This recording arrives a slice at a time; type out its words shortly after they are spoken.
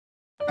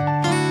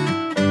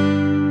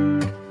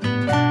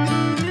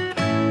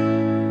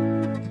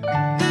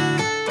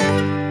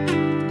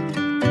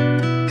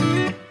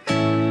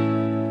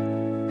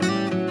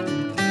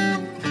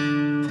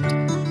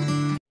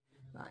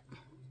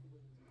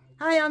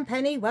I'm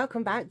Penny.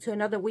 Welcome back to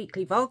another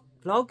weekly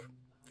vlog.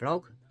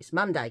 It's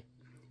Monday,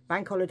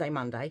 Bank Holiday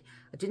Monday.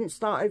 I didn't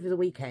start over the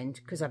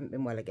weekend because I haven't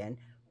been well again,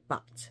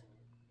 but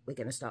we're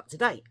going to start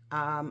today.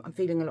 I'm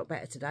feeling a lot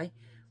better today,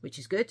 which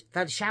is good. I've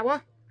had a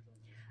shower.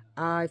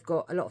 I've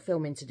got a lot of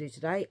filming to do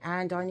today,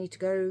 and I need to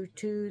go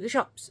to the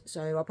shops,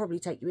 so I'll probably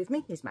take you with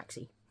me. Here's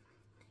Maxie.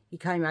 He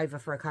came over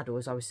for a cuddle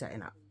as I was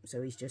setting up,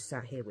 so he's just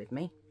sat here with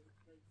me.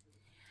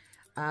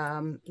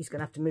 He's going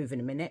to have to move in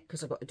a minute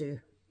because I've got to do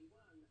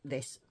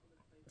this,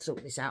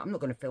 sort this out. I'm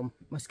not going to film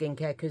my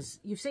skincare because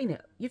you've seen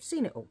it. You've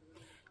seen it all.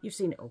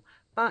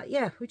 But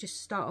yeah, we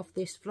just start off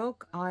this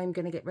vlog. I'm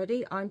going to get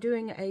ready. I'm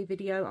doing a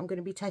video. I'm going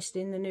to be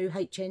testing the new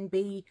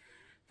HNB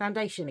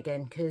foundation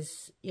again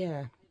because,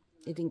 yeah,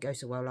 it didn't go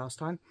so well last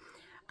time.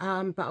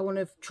 But I want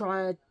to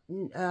try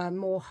a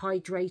more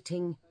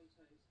hydrating,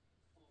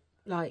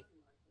 like,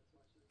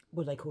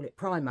 what do they call it,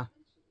 primer.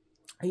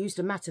 I used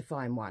a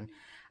mattifying one,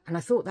 and I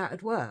thought that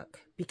would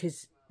work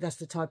because that's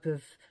the type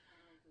of,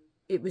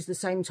 it was the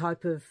same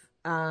type of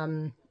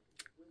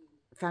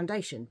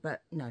foundation,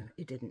 but no,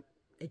 it didn't.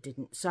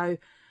 So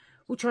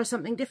we'll try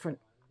something different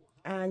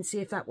and see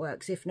if that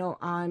works. If not,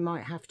 I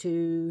might have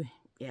to,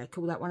 yeah,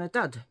 call that one a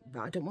dud, but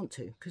I don't want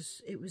to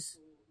because it was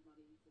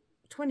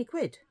 20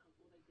 quid.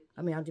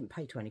 I mean, I didn't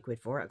pay 20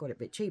 quid for it. I got it a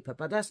bit cheaper,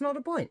 but that's not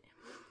the point.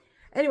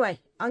 Anyway,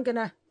 I'm going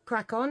to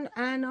crack on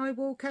and I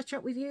will catch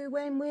up with you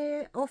when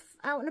we're off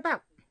out and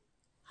about.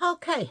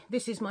 Okay,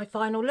 this is my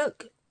final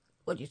look.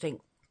 What do you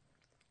think?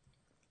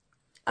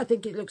 I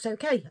think it looks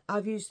okay.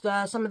 I've used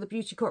some of the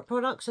Beauty Corp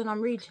products and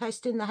I'm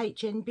retesting the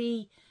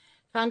HNB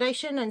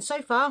foundation, and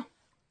so far,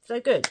 so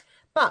good.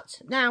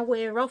 But now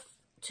we're off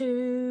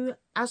to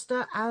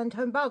Asda and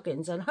Home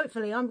Bargains, and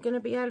hopefully I'm going to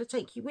be able to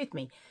take you with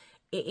me.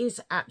 It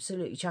is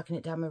absolutely chucking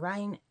it down with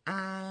rain,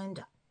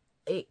 and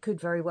it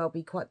could very well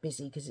be quite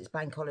busy because it's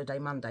Bank Holiday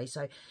Monday.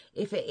 So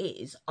if it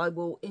is, I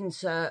will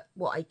insert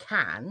what I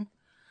can,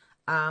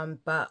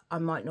 but I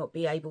might not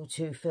be able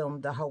to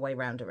film the whole way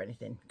round or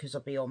anything because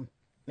I'll be on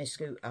my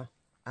scooter.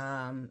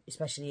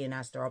 Especially in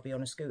Asda, I'll be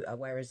on a scooter,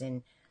 whereas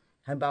in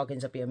Home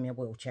Bargains I'll be on my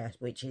wheelchair,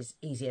 which is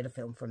easier to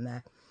film from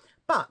there.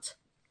 But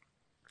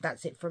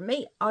that's it from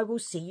me. I will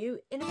see you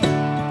in a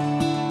minute.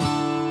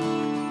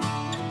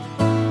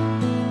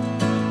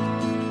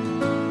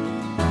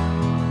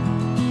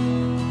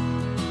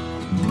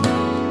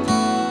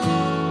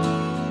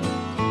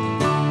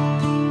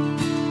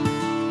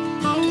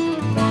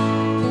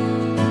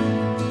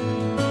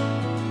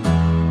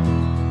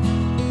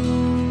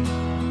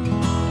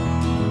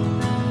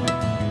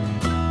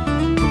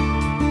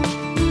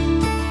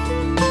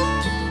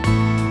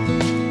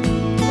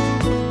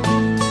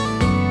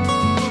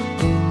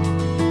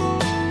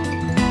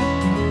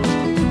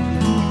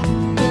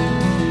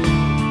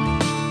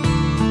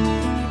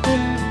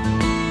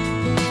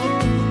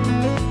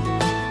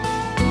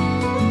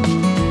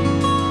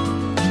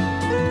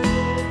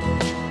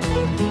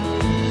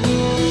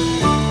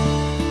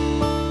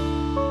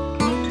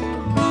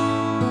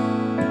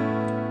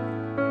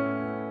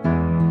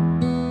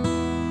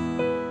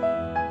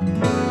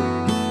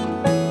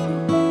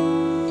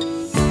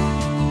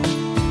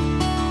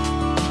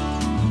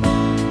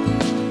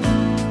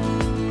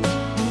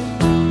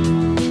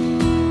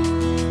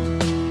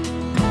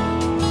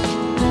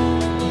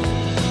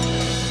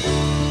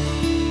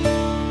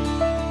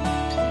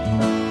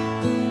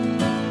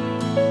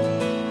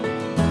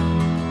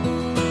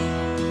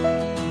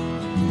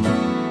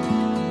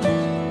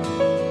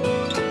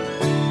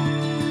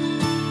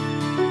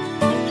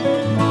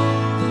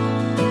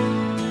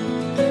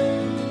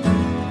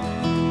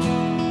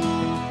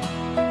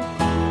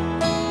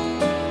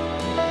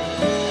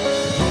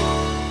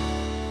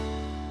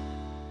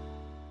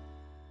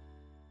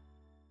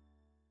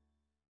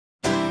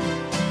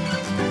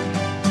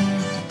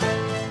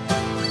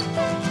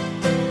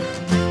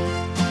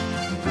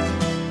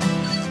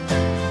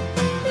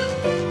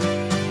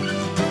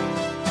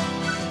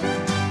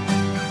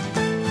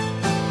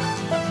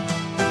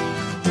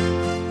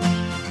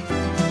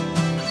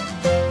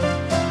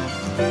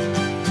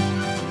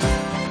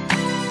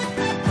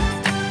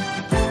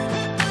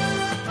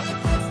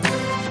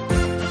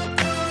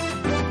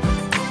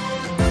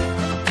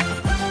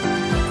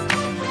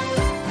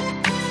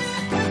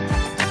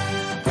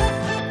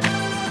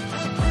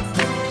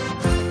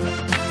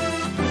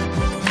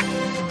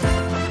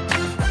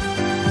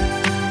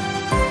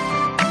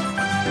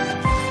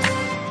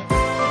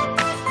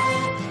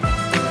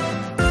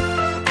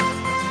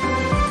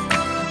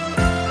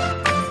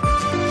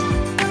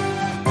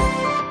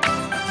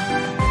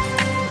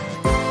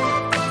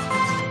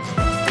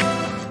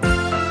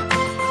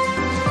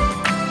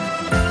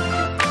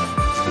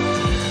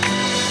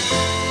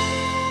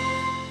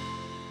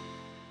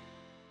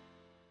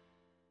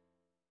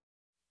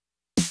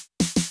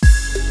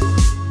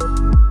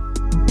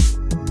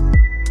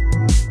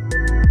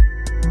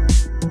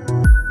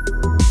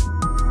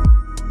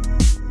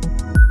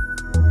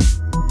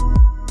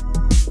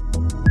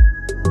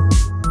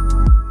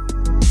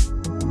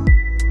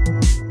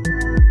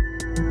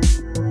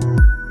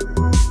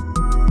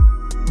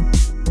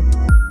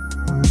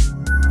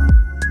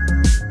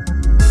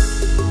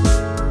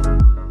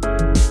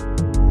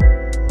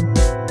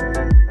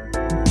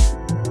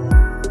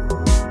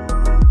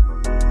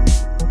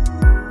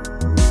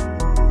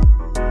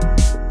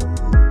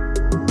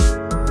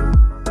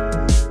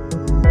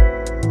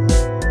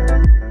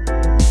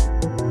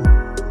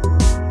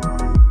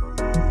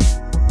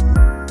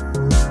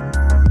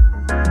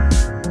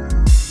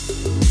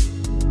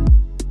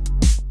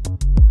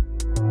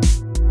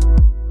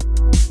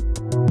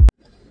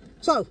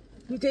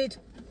 did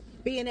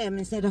B&M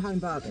instead of Home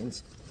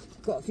Bargains.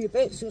 Got a few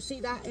bits, you'll see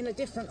that in a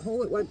different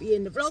haul, it won't be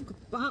in the vlog,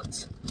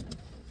 but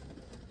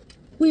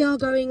we are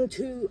going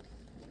to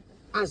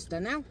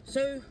Asda now,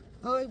 so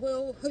I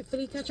will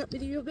hopefully catch up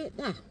with you a bit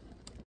there.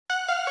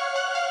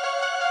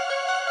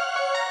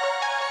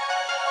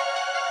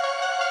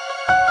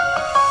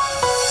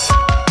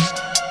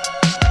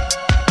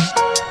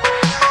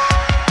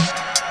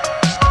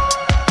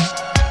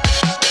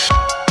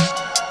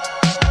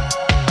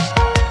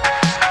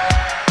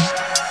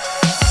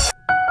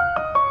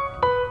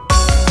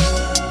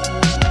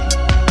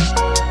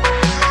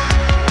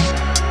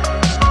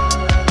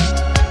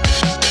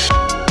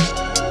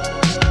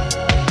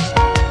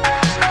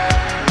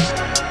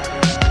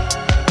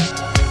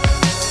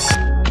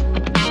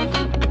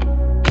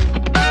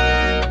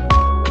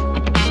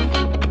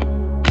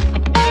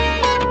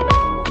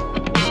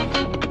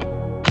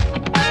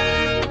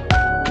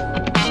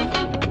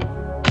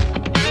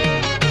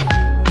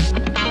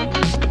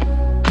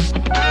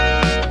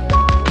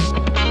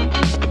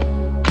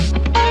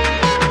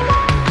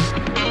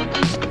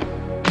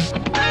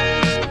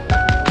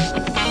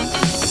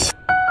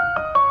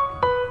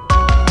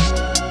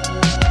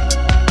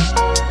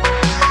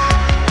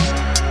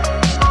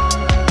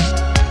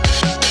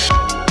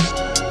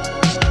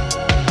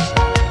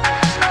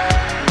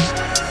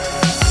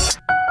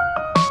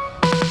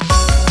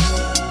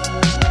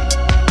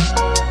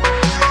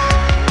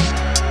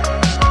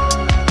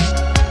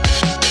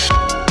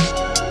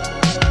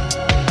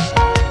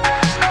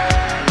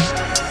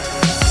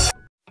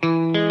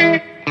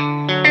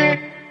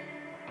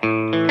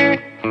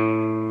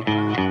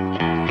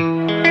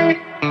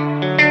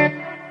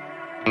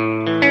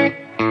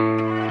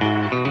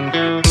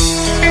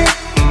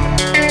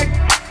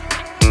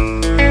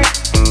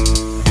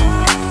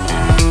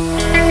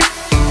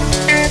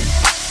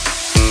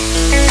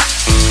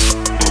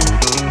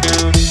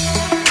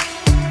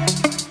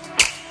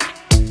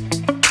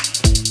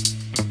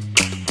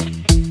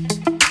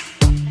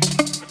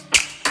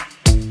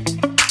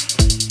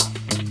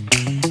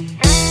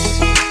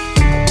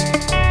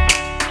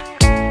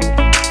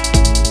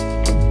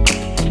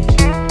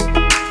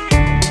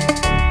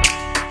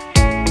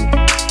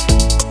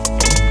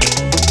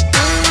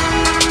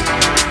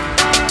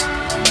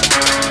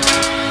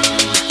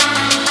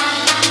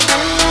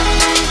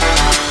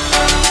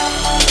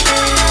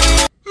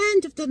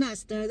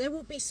 Asda. There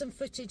will be some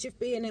footage of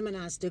B&M and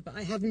Asda, but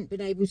I haven't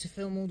been able to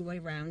film all the way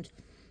around,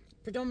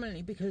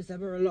 predominantly because there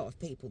were a lot of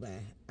people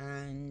there,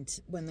 and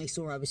when they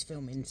saw I was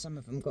filming, some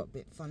of them got a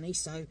bit funny.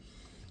 So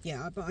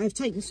yeah, but I've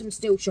taken some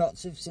still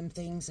shots of some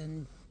things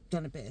and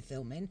done a bit of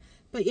filming.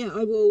 But yeah,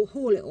 I will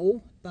haul it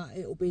all, but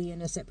it will be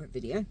in a separate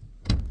video.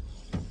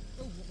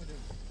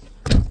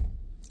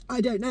 I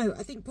don't know.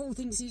 I think Paul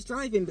thinks he's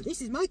driving, but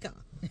this is my car.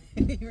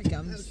 Here he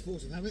comes. That's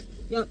force of habit.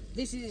 Yep,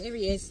 here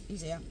he is.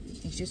 He's here.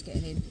 He's just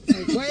getting in.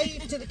 So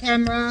wave to the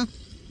camera.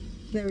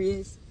 There he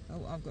is.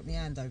 Oh, I've got my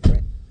hand over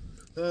it.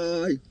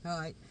 Hi.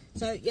 Hi.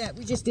 So yeah,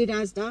 we just did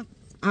Asda.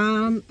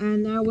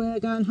 And now we're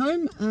going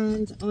home,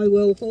 and I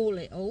will haul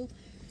it all.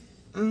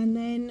 And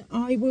then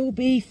I will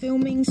be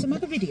filming some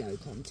other video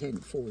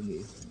content for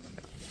you.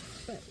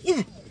 But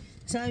yeah,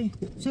 so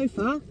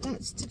far,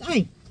 that's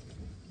today.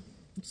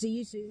 See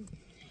you soon.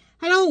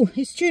 Hello,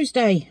 it's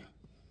Tuesday.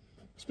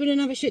 It's been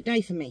another shit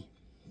day for me.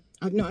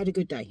 I've not had a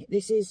good day.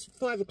 This is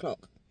 5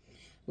 o'clock.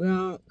 We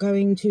are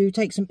going to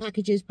take some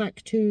packages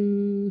back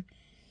to...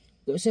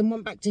 We've got to send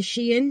one back to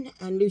Shein,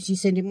 and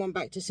Lucy's sending one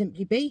back to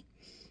Simply Be.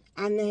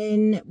 And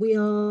then we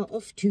are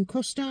off to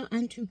Costa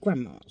and to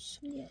Grandma's.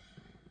 Yeah.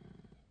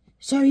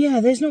 So yeah,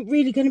 there's not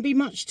really going to be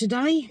much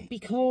today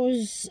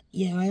because,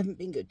 yeah, I haven't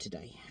been good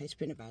today. It's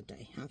been a bad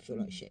day. I feel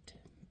like shit.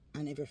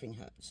 And everything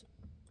hurts.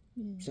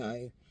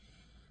 So...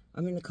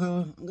 I'm in the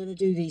car. I'm going to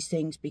do these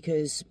things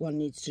because one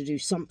needs to do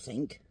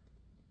something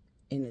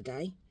in the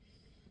day.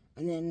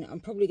 And then I'm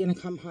probably going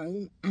to come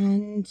home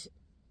and,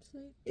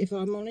 if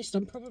I'm honest,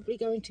 I'm probably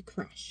going to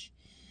crash.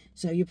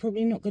 So you're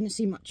probably not going to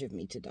see much of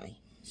me today.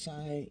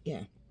 So,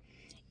 yeah.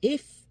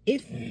 If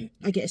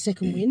I get a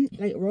second win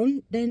later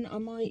on, then I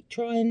might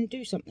try and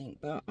do something.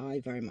 But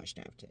I very much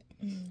doubt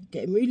it.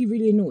 Getting really,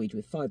 really annoyed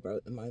with fibro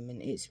at the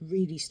moment. It's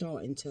really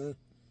starting to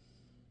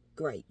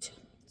grate.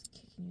 It's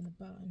kicking in the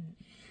button.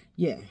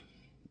 Yeah,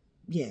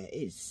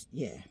 it's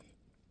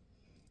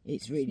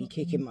really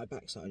kicking my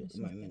backside at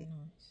the moment.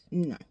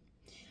 Nice. No,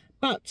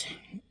 but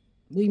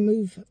we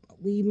move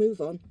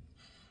on,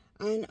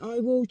 and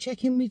I will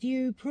check in with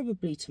you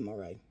probably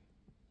tomorrow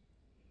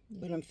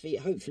when I'm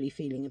hopefully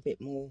feeling a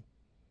bit more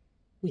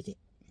with it.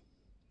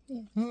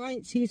 Yeah. All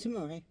right, see you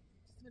tomorrow.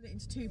 Split it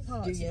into 2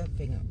 parts. Do your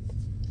thing up.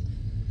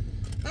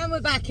 And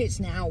we're back. It's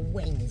now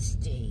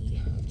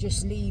Wednesday.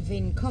 Just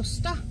leaving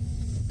Costa.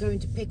 Going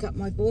to pick up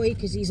my boy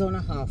because he's on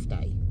a half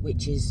day,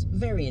 which is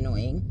very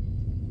annoying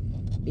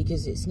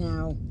because it's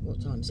now, what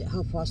time is it?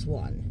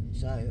 1:30.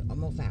 So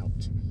I'm off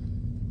out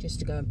just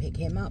to go and pick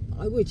him up.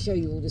 I would show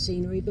you all the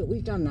scenery, but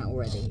we've done that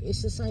already.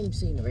 It's the same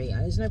scenery.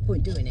 There's no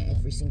point doing it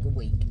every single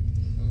week.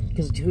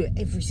 because I do it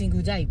every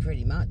single day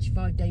pretty much,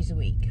 5 days a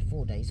week,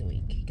 4 days a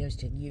week. He goes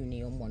to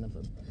uni on one of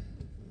them.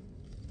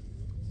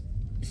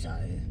 So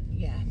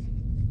yeah,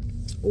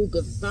 all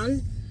good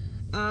fun.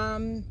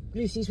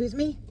 Lucy's with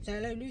me. Say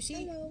hello,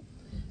 Lucy.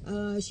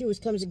 Hello. She always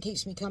comes and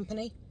keeps me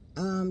company.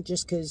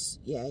 Just because,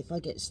 yeah, if I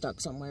get stuck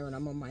somewhere and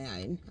I'm on my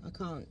own, I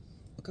can't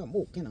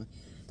walk, can I?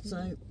 So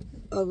I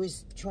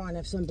always try and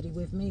have somebody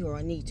with me, or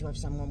I need to have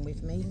someone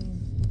with me,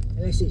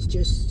 unless it's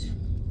just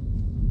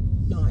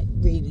like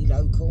really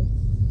local.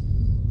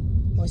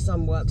 My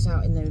son works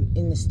out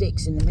in the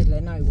sticks in the middle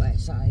of nowhere,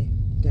 so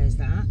there's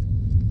that.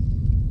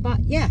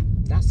 But yeah,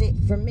 that's it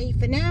from me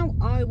for now.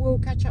 I will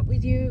catch up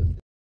with you.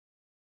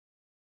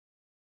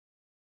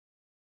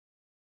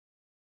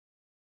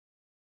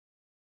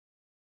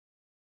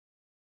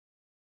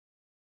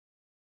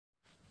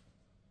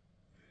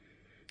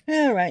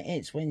 Alright,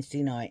 it's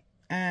Wednesday night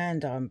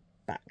and I'm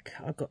back.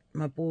 I've got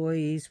my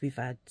boys, we've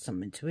had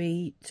something to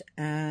eat,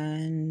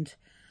 and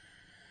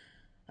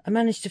I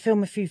managed to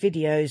film a few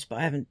videos, but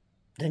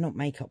they're not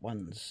makeup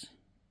ones.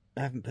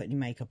 I haven't put any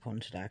makeup on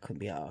today, I couldn't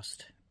be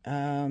asked.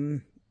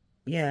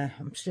 Yeah,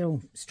 I'm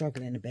still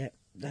struggling a bit.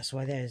 That's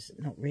why there's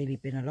not really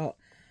been a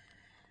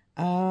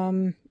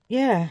lot.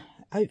 Yeah,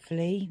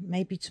 hopefully,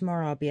 maybe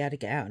tomorrow I'll be able to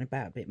get out and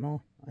about a bit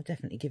more. I'll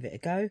definitely give it a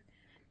go.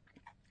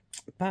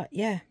 But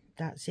yeah,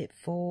 that's it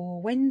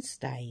for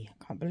Wednesday.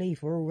 I can't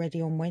believe we're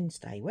already on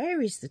Wednesday.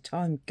 Where is the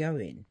time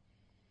going?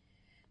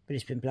 But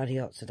it's been bloody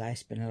hot today.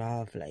 It's been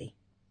lovely.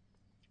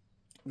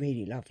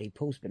 Really lovely.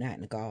 Paul's been out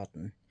in the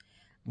garden.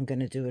 I'm going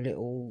to do a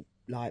little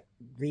like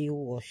reel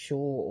or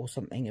short or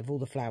something of all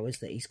the flowers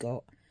that he's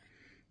got.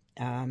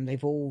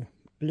 They've all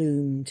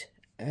bloomed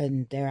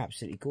and they're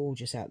absolutely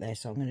gorgeous out there.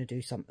 So I'm going to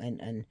do something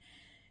and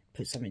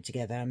put something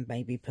together and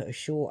maybe put a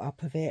short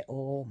up of it,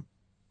 or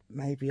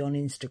maybe on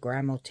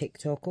Instagram or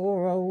TikTok,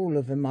 or all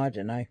of them. I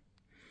don't know.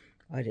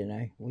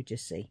 We'll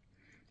just see.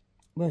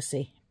 We'll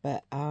see.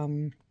 But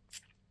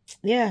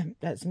yeah,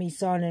 that's me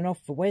signing off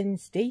for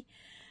Wednesday,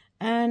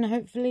 and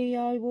hopefully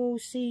I will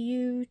see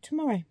you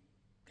tomorrow.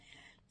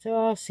 So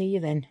I'll see you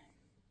then.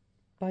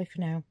 Bye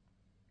for now.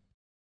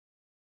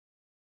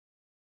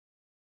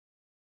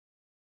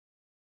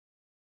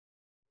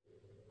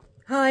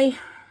 Hi,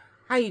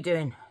 how you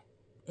doing?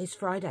 It's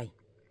Friday.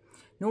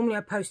 Normally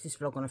I post this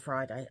vlog on a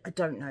Friday. I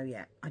don't know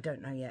yet.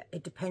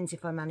 It depends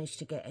if I manage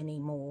to get any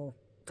more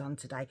done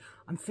today.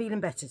 I'm feeling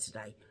better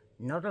today.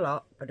 Not a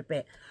lot, but a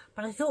bit.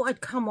 But I thought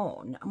I'd come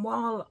on, and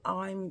while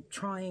I'm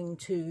trying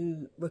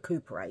to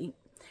recuperate,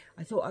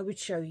 I thought I would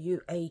show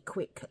you a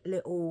quick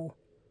little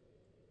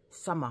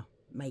summer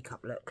makeup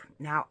look.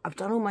 Now, I've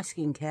done all my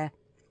skincare,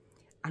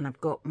 and I've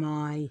got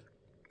my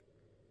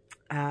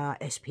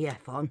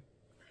SPF on.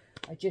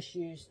 I just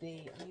used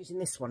I'm using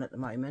this one at the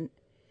moment,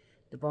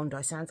 the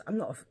Bondi Sands. I'm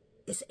not,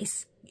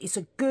 it's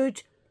a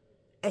good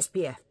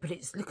SPF, but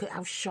look at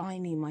how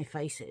shiny my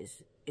face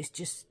is. It's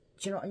just,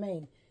 do you know what I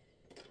mean?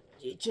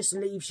 It just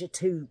leaves you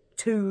too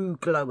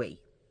glowy,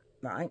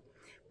 right?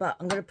 But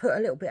I'm going to put a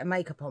little bit of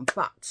makeup on,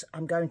 but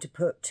I'm going to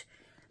put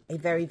a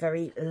very,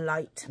 very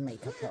light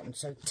makeup on.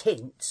 So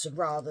tints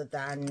rather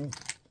than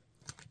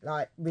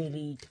like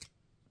really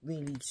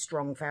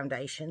strong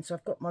foundation. So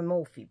I've got my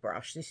Morphe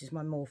brush. This is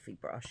my Morphe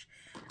brush.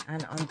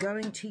 And I'm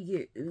going to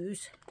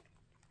use,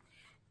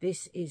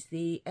 this is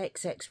the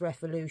XX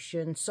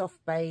Revolution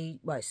Soft Beige,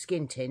 well,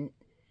 Skin Tint,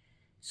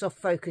 Soft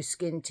Focus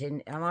Skin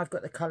Tint. And I've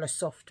got the colour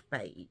Soft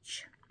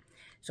Beige.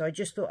 So I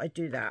just thought I'd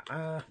do that.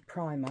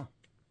 Primer.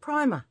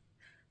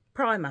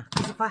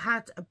 Because if I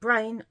had a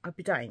brain, I'd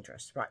be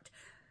dangerous. Right.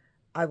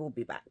 I will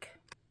be back.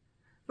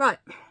 Right.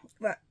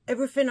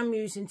 Everything I'm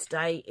using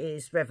today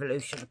is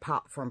Revolution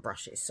apart from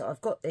brushes. So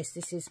I've got this.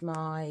 This is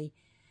my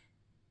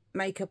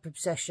Makeup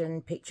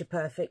Obsession Picture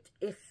Perfect.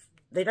 If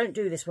they don't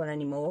do this one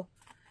anymore,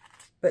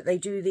 but they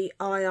do the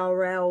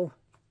IRL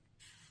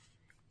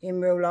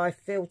in real life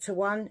filter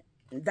one.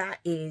 That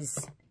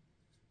is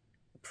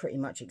pretty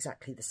much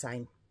exactly the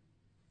same.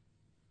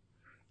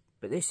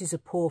 But this is a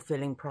pore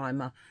filling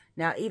primer.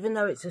 Now, even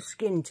though it's a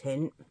skin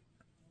tint,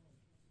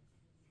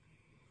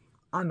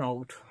 I'm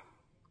old.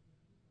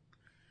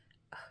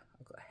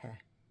 I've got hair.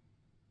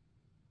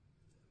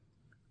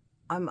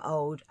 I'm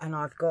old and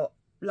I've got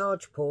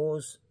large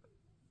pores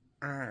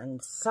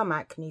and some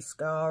acne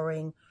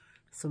scarring,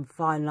 some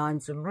fine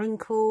lines and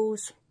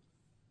wrinkles.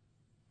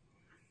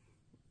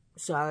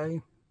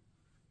 So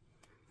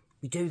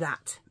we do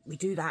that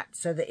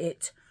so that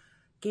it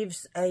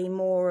gives a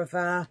more of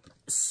a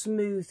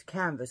smooth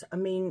canvas. I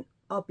mean,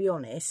 I'll be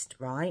honest,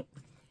 right?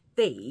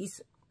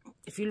 These,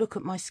 if you look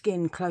at my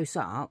skin close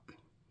up,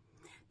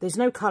 there's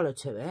no colour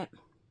to it,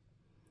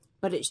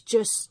 but it's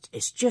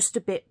just a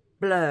bit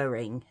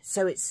blurring.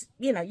 So it's,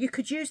 you know, you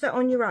could use that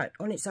on your own,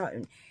 on its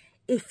own.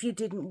 If you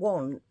didn't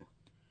want,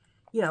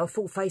 you know, a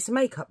full face of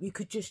makeup, you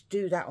could just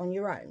do that on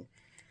your own.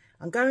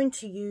 I'm going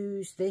to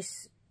use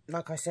this,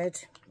 like I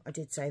said, I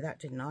did say that,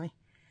 didn't I?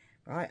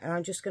 Right, and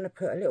I'm just going to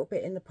put a little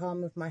bit in the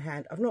palm of my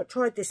hand. I've not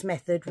tried this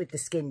method with the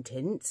skin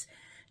tints,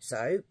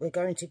 so we're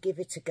going to give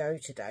it a go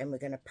today, and we're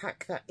going to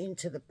pack that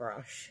into the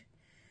brush.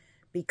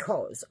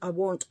 because I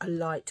want a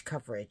light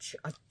coverage.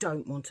 I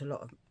don't want a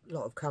lot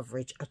of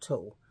coverage at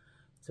all.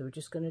 So we're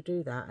just going to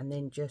do that, and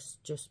then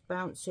just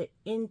bounce it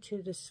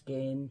into the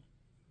skin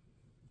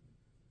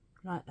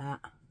like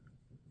that.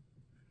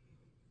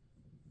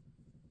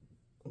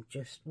 And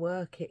just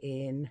work it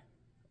in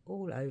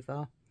all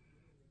over.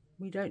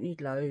 We don't need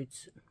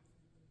loads.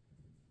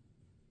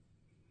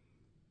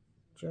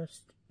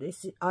 Just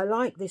this, I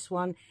like this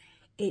one.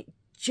 It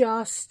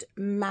just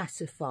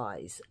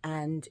mattifies,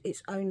 and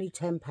it's only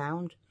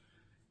 £10.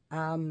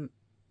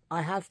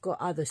 I have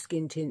got other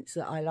skin tints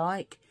that I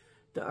like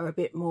that are a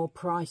bit more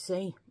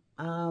pricey,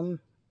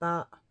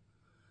 but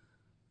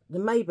the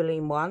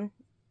Maybelline one,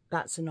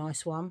 that's a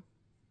nice one.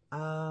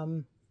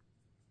 I've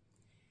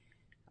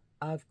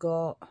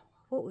got,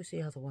 what was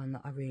the other one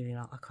that I really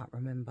like? I can't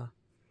remember.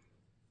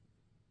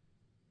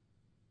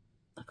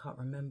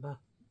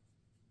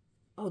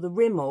 Oh, the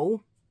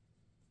Rimmel,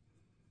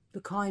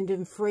 the Kind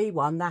and Free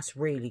one, that's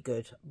really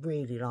good.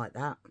 Really like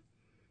that.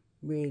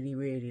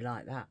 Really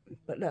like that.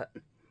 But look,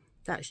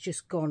 that's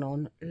just gone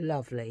on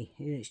lovely.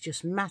 It's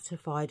just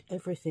mattified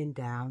everything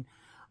down.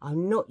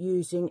 I'm not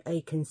using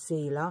a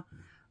concealer.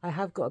 I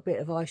have got a bit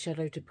of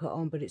eyeshadow to put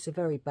on, but it's a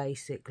very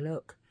basic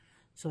look.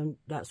 So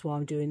that's why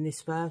I'm doing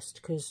this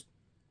first, because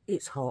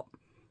it's hot.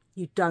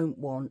 You don't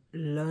want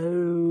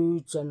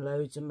loads and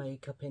loads of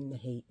makeup in the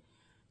heat.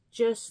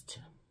 Just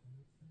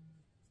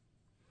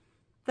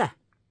there.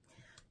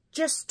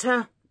 Just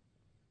to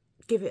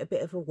give it a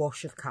bit of a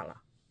wash of colour.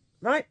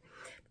 Right?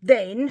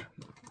 Then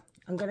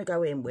I'm going to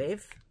go in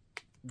with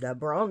the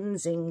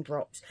bronzing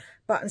drops.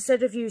 But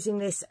instead of using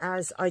this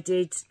as I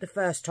did the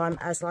first time,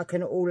 as like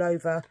an all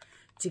over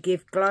to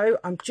give glow,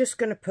 I'm just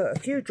going to put a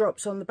few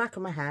drops on the back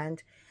of my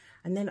hand,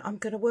 and then I'm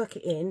going to work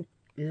it in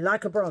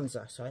like a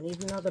bronzer. So I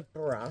need another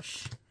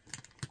brush.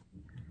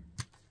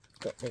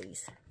 Got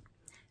these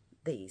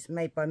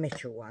made by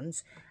Mitchell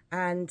ones,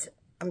 and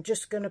I'm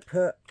just going to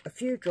put a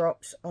few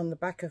drops on the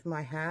back of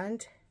my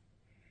hand.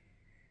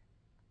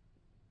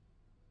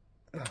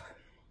 Oh,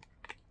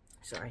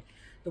 sorry.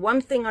 The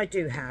one thing I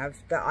do have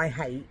that I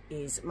hate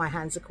is my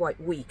hands are quite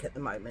weak at the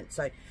moment,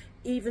 so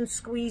even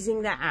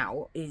squeezing that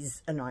out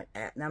is a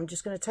nightmare. Now I'm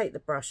just going to take the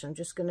brush, I'm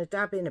just going to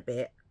dab in a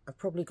bit. I've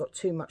probably got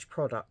too much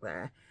product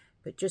there,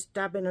 but just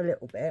dab in a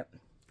little bit,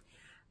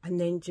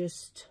 and then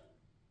just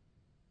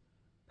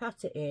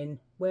pat it in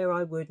where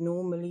I would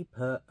normally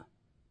put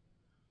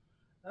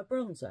a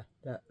bronzer.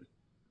 Look.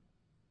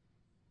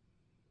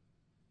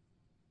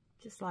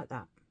 Just like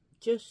that.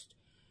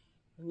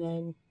 And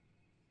then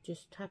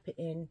just tap it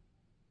in.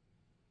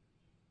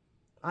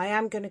 I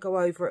am going to go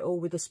over it all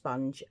with a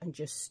sponge, and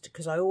just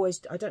because I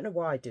don't know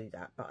why I do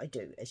that, but I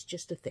do. It's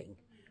just a thing.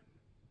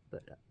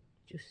 But look,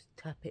 just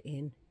tap it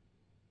in.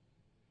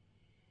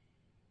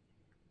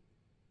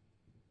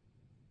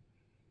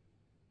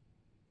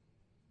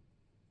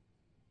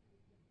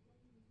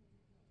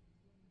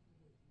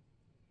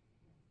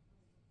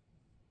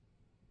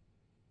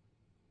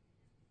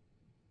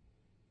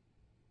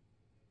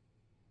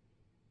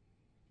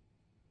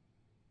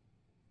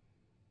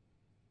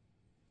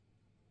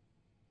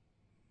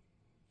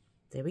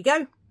 There we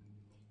go.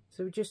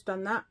 So we've just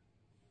done that,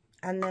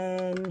 and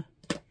then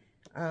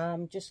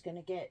I'm just going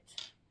to get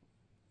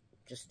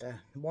just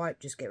a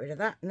wipe, just get rid of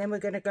that, and then we're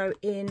going to go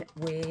in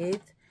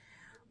with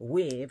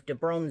the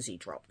bronzy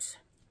drops.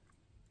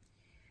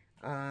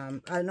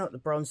 Not the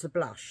bronze, the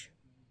blush,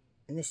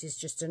 and this is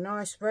just a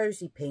nice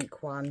rosy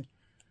pink one.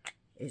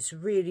 It's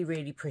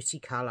really pretty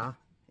colour.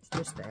 It's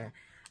just there,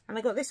 and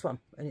I got this one,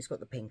 and it's got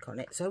the pink on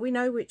it, so we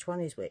know which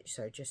one is which.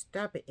 So just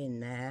dab it in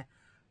there.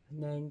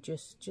 And then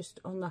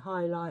just on the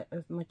highlight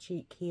of my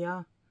cheek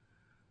here,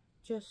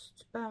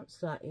 just bounce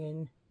that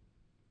in.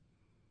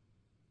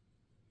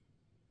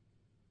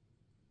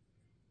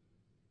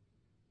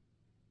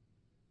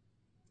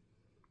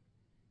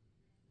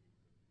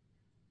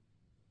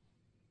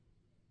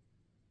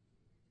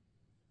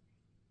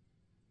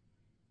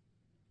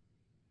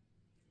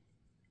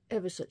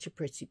 Ever such a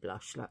pretty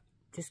blush, look.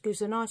 Just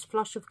gives a nice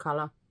flush of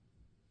colour.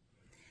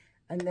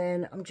 And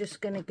then I'm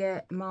just going to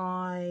get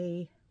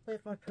my... Where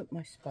have I put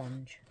my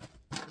sponge?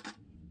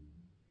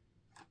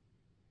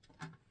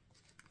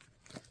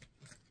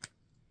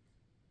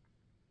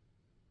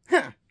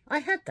 Huh, I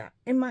had that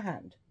in my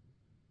hand.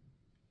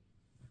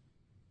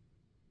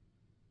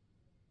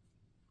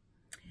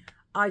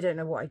 I don't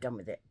know what I've done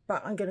with it,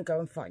 but I'm going to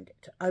go and find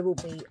it. I will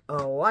be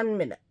 1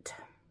 minute.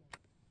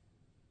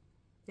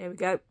 There we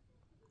go.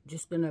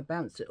 Just going to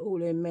bounce it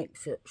all in,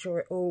 mix it, sure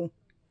it all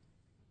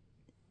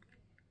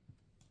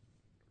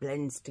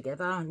blends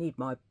together. I need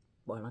my...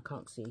 Well, I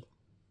can't see.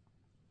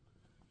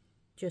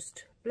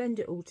 Just blend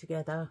it all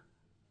together.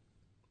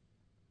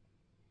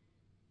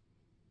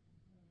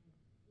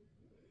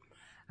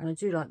 And I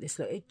do like this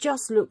look. It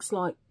just looks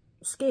like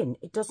skin.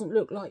 It doesn't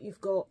look like you've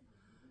got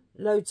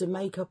loads of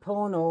makeup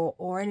on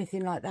or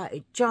anything like that.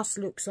 It just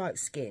looks like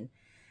skin.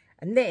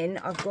 And then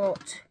I've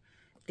got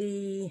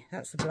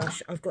that's the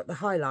blush. I've got the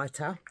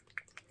highlighter.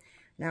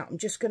 Now I'm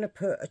just going to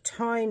put a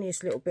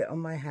tiniest little bit on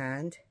my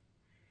hand.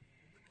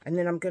 And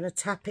then I'm going to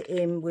tap it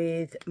in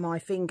with my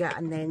finger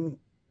and then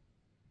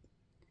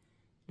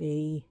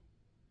the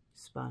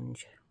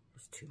sponge.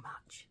 It's too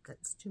much.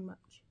 That's too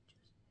much.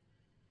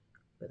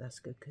 But that's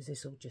good because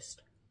this will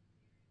just,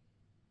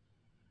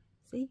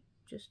 see,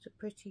 just a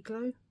pretty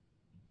glow.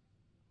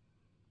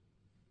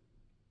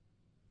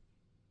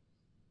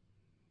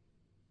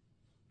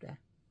 There.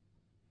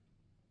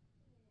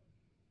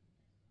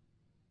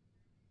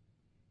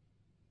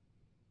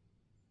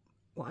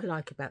 What I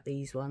like about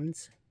these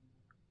ones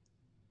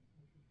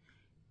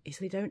is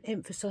they don't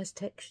emphasize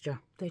texture.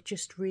 They're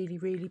just really,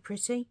 really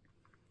pretty.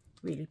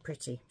 Really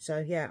pretty. So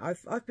yeah,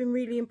 I've been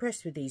really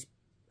impressed with these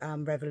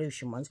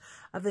Revolution ones.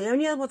 The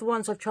only other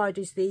ones I've tried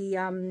is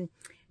the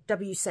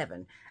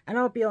W7, and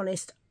I'll be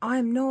honest,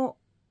 I'm not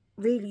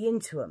really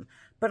into them,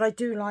 but I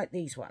do like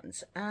these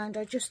ones, and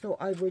I just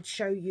thought I would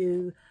show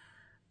you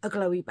a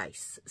glowy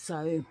base.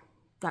 So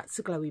that's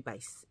a glowy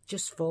base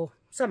just for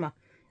summer.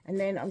 And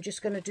then I'm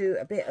just going to do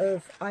a bit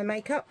of eye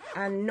makeup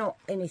and not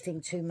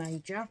anything too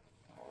major.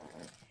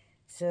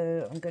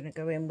 So I'm going to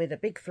go in with a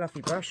big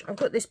fluffy brush. I've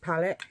got this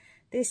palette.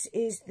 This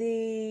is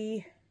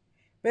the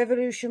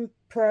Revolution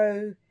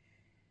Pro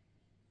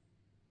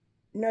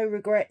No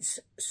Regrets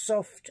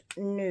Soft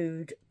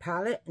Nude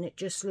palette, and it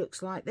just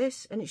looks like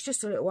this, and it's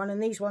just a little one.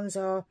 And these ones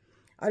are,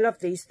 I love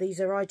these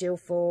are ideal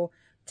for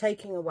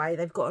taking away.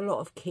 They've got a lot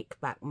of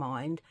kickback,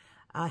 mind.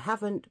 I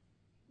haven't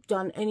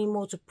done any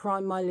more to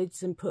prime my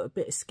lids and put a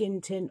bit of skin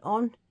tint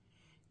on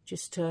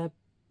just to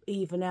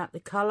even out the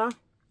colour.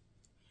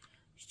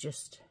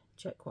 Just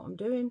check what I'm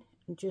doing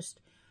and just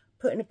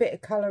putting a bit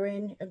of colour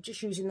in. I'm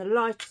just using the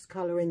lightest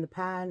colour in the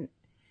pan,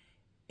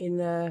 in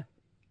the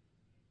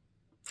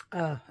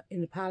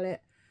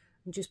palette,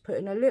 and just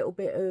putting a little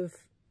bit of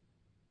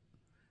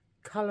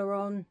colour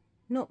on,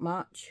 not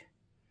much.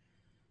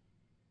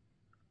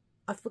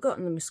 I've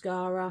forgotten the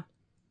mascara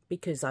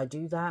because I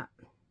do that,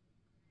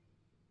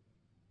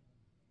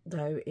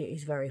 though it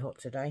is very hot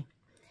today.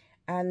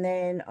 And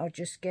then I'll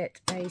just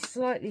get a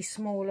slightly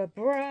smaller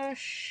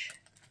brush.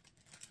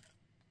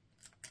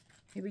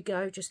 Here we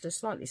go, just a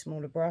slightly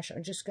smaller brush.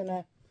 I'm just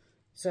gonna,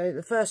 so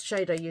the first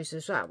shade I use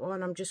is that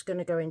one. I'm just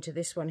gonna go into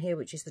this one here,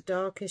 which is the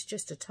darkest,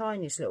 just a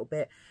tiniest little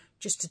bit,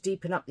 just to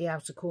deepen up the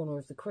outer corner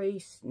of the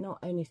crease. Not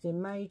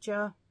anything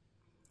major.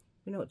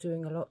 We're not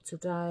doing a lot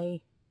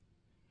today.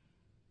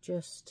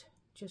 Just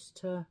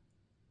to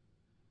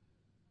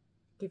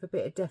give a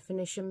bit of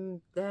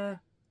definition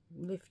there,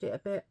 lift it a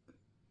bit,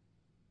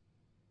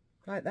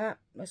 like that.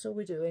 That's all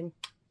we're doing.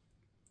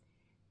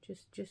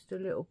 Just a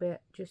little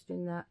bit, just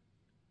in that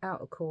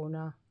outer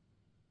corner,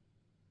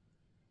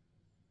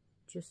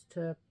 just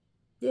to,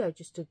 yeah,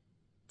 just to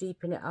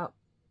deepen it up,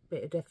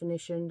 bit of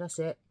definition. That's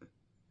it.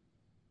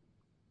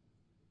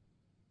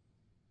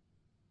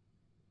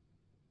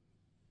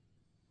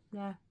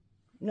 Yeah,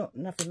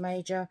 nothing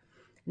major.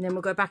 And then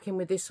we'll go back in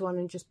with this one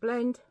and just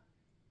blend.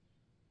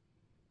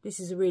 This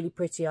is a really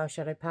pretty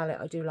eyeshadow palette.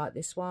 I do like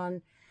this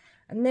one.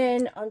 And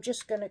then I'm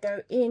just going to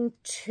go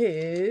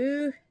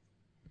into,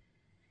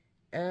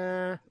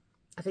 I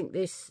think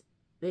this,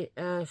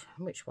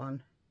 which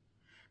one?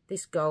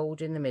 This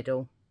gold in the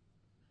middle.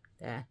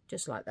 There,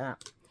 just like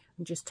that.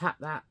 And just tap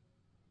that.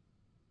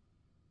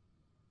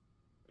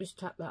 Just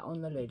tap that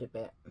on the lid a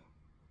bit.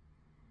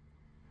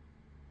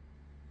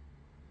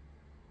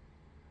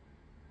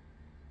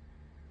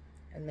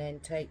 And then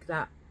take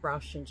that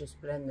brush and just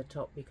blend the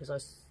top because I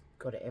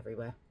got it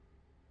everywhere.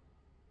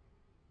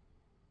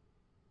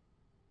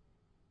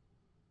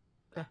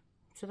 There.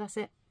 So that's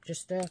it.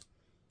 Just a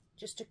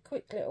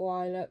quick little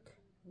eye look.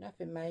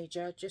 Nothing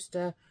major. Just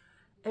a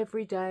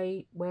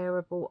everyday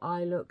wearable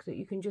eye look that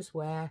you can just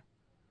wear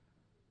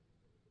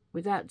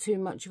without too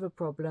much of a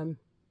problem.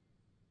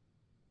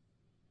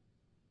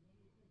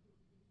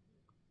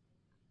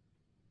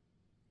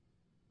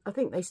 I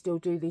think they still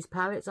do these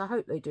palettes. I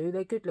hope they do.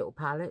 They're good little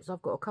palettes.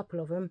 I've got a couple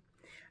of them.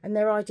 And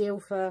they're ideal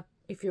for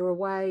if you're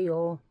away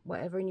or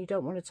whatever and you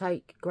don't want to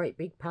take great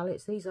big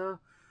palettes. These are,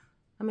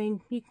 I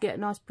mean, you can get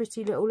a nice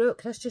pretty little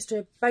look. That's just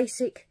a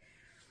basic,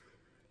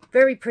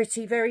 very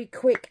pretty, very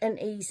quick and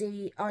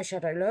easy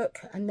eyeshadow look.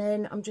 And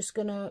then I'm just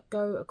going to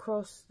go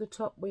across the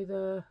top with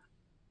a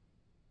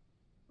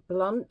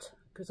blunt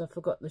because I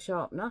forgot the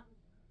sharpener.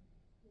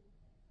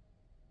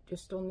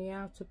 Just on the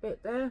outer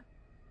bit there.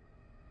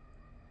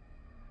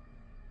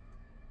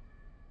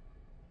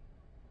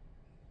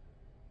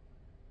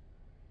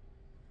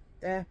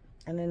 There,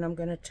 and then I'm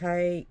going to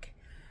take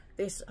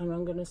this and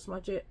I'm going to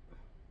smudge it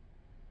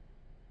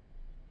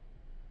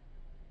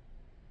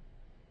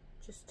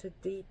just to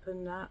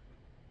deepen that.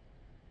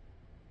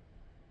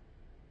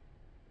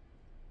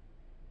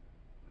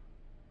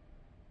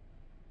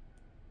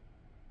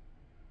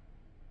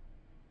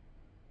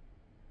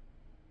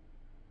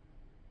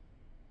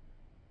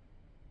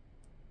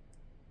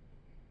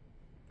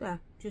 There,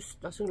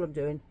 that's all I'm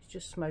doing,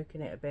 just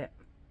smoking it a bit.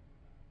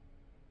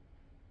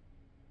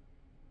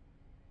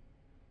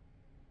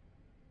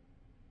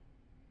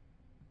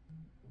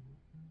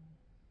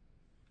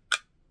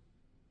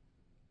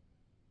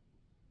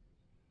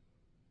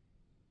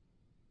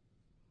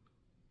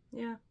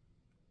 Yeah.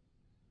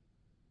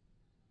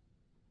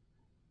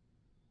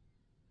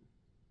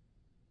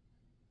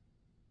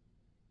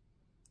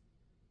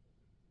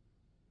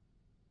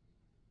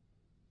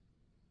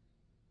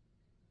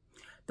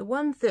 The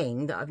one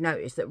thing that I've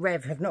noticed that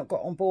Rev have not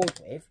got on board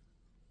with,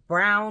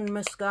 brown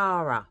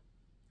mascara.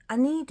 I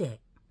need it.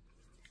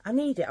 I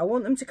need it. I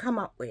want them to come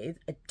up with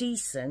a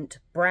decent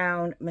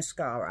brown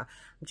mascara.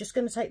 I'm just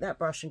going to take that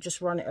brush and just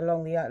run it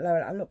along the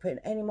lower. I'm not putting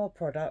any more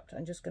product.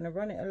 I'm just going to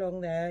run it along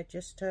there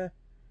just a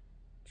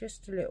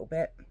little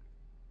bit.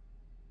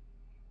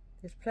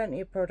 There's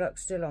plenty of product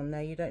still on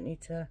there. You don't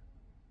need to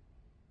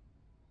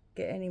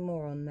get any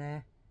more on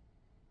there.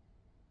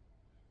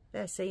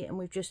 There, see, and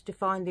we've just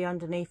defined the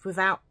underneath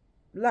without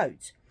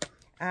loads.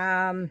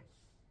 Yeah,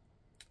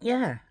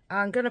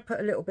 I'm going to put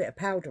a little bit of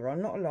powder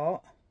on, not a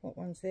lot. What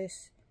one's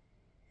this?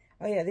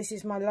 Oh yeah, this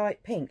is my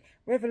light pink.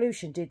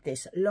 Revolution did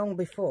this long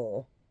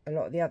before a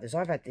lot of the others.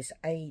 I've had this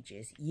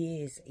ages,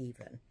 years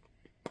even.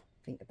 I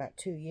think about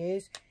 2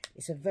 years.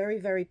 It's a very,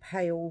 very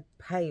pale,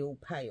 pale,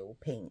 pale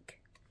pink.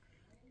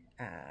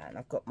 And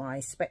I've got my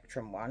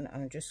Spectrum one.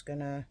 I'm just going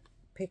to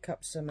pick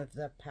up some of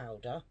the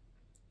powder.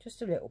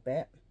 Just a little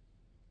bit.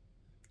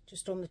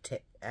 Just on the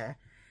tip there.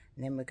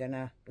 And then we're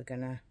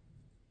gonna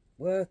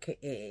work it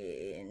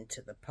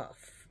into the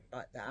puff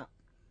like that.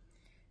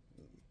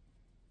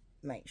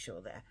 Make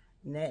sure there.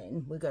 And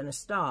then we're going to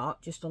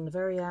start just on the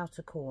very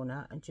outer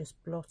corner and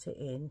just blot it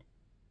in.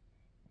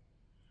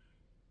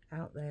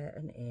 Out there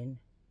and in.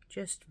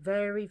 Just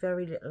very,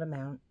 very little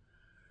amount.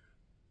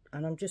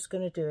 And I'm just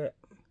going to do it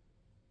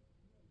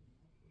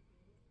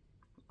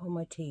on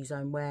my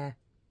T-zone where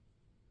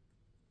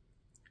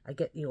I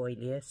get the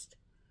oiliest.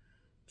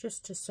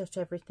 Just to set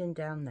everything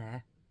down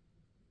there.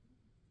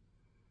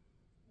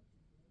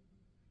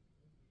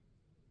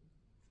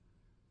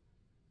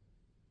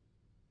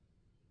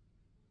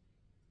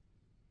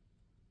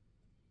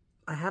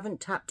 I haven't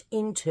tapped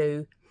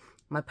into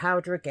my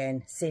powder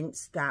again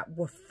since that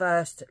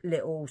first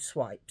little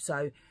swipe.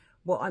 So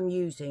what I'm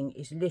using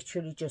is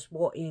literally just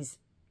what is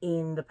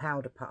in the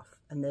powder puff.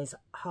 And there's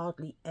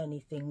hardly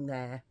anything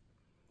there.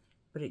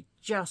 But it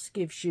just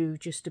gives you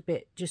just a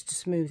bit, just to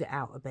smooth it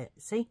out a bit.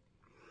 See?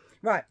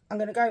 Right, I'm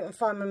going to go and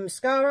find my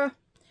mascara.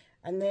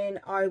 And then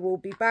I will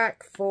be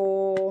back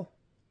for,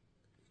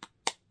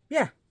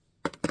 yeah,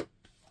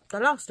 the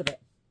last of it.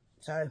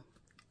 So,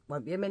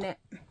 won't be a minute.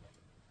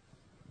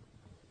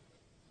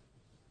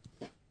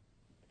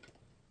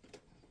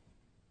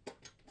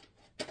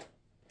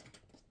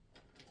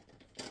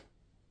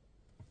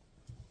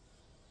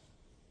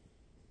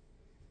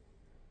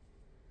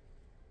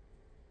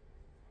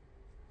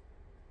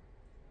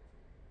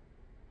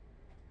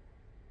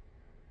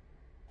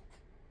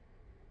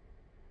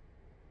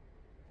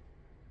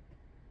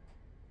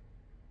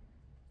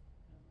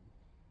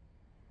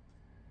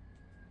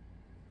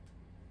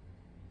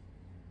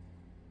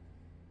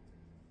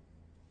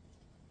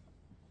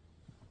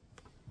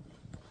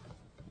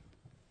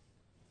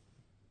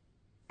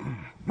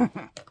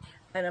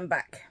 And I'm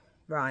back.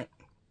 Right,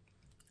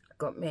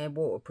 got me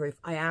waterproof.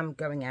 I am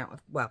going out.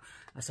 Well,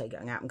 I say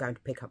going out. I'm going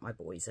to pick up my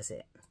boys. That's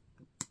it.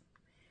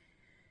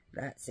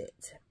 That's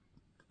it.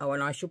 Oh,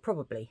 and I shall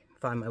probably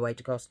find my way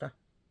to Costa.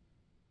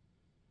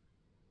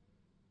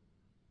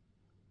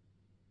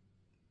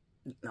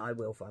 I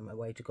will find my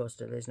way to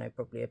Costa. There's no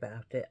probably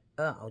about it.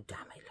 Oh, damn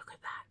it. Look at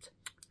that.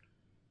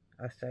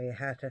 I'll show you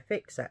how to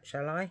fix that,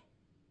 shall I?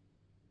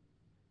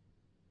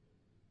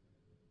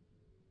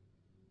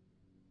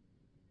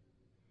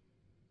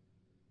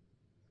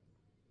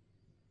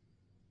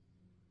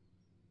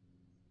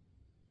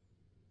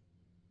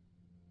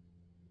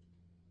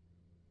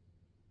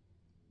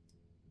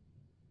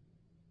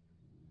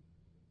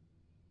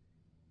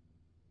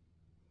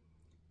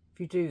 If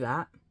you do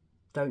that,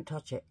 don't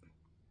touch it.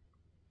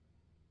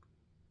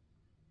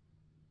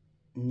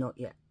 Not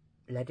yet.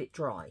 Let it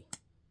dry.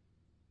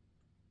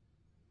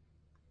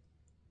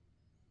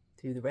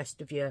 Do the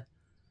rest of your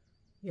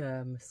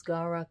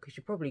mascara, because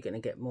you're probably going to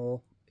get more.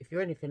 If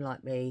you're anything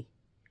like me,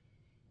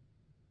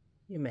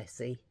 you're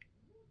messy.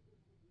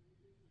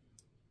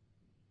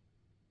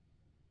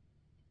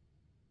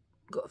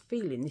 Got a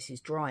feeling this is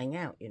drying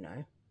out, you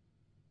know.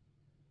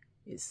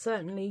 It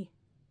certainly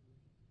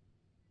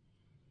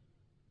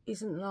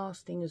isn't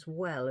lasting as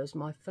well as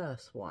my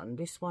first one.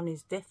 This one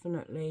is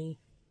definitely,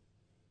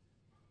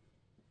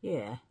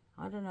 yeah,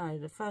 I don't know.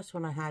 The first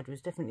one I had was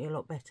definitely a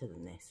lot better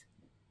than this.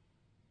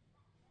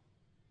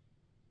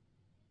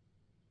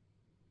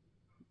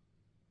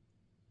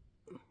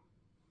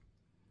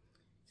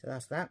 So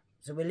that's that.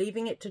 So we're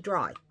leaving it to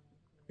dry.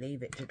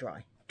 Leave it to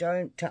dry.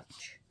 Don't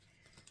touch.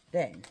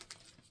 Then,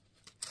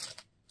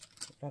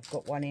 if I've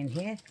got one in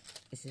here,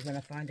 this is when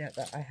I find out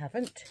that I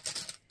haven't.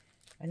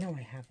 I know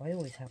I have. I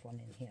always have one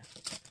in here.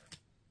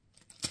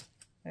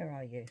 Where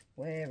are you?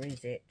 Where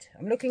is it?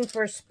 I'm looking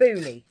for a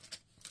spoolie.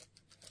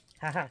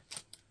 Haha.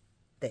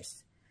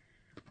 This.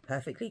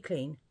 Perfectly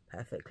clean,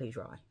 perfectly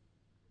dry.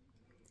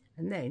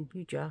 And then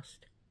you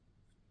just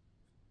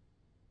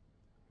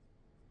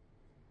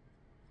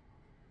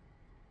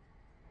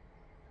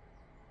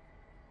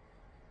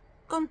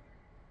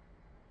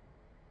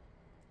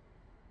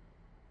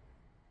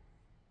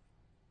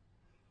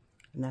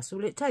And that's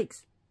all it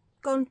takes.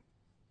 Gone.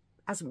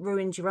 Hasn't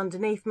ruined your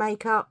underneath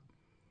makeup.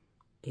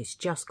 It's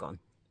just gone.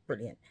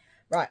 Brilliant.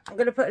 Right, I'm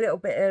going to put a little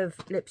bit of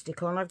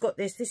lipstick on. I've got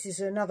this. This is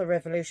another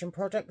Revolution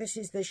product. This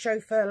is the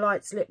Chauffeur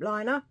Lights Lip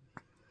Liner.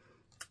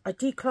 I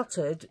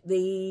decluttered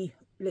the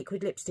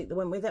liquid lipstick that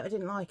went with it. I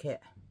didn't like it.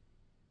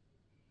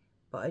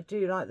 But I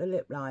do like the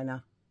lip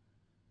liner.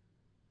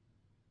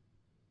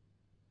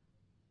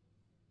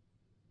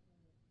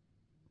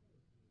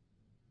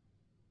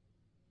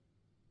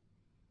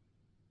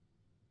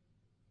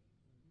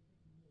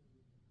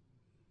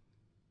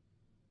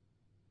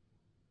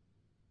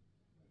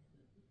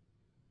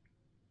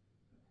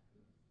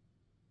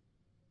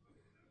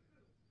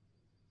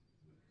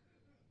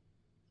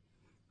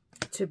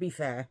 To be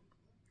fair,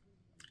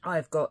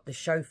 I've got the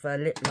Chauffeur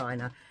lip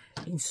liner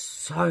in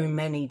so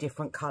many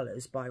different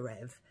colours by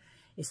Rev.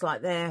 It's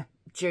like their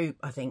dupe,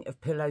 I think,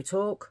 of Pillow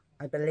Talk,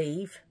 I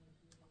believe.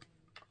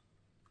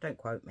 Don't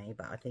quote me,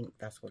 but I think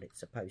that's what it's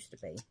supposed to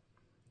be.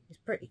 It's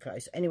pretty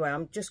close. Anyway,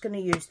 I'm just going to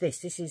use this.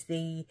 This is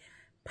the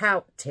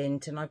Pout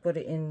tint, and I've got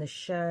it in the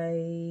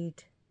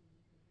shade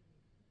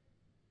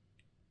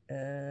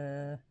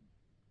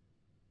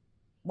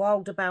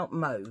Wild About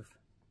Mauve,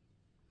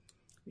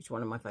 which is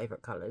one of my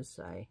favourite colours,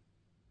 so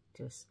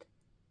just...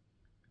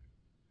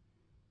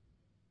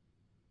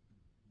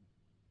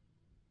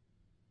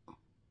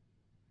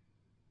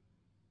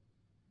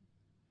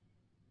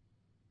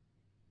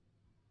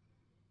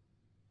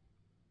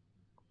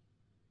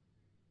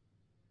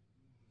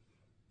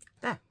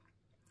 there.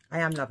 I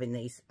am loving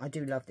these. I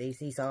do love these.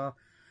 These are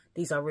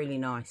really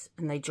nice,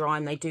 and they dry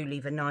and they do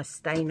leave a nice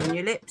stain on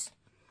your lips.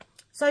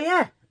 So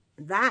yeah,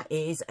 that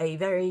is a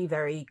very,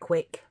 very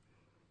quick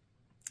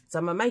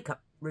summer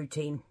makeup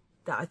routine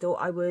that I thought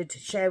I would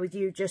share with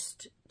you,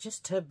 just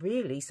to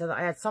really, so that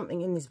I had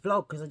something in this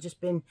vlog, because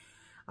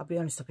I'll be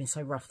honest, I've been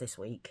so rough this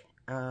week.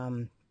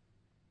 I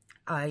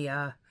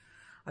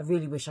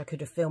really wish I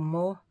could have filmed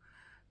more,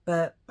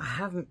 but I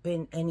haven't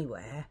been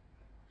anywhere.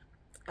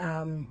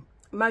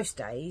 Most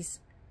days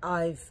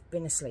I've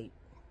been asleep.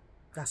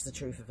 That's the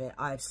truth of it.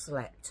 I've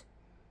slept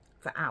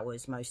for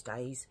hours most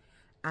days,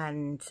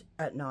 and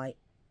at night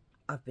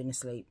I've been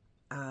asleep.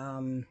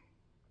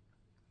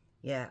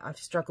 Yeah, I've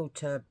struggled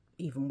to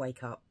even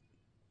wake up.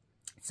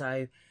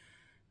 So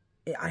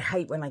I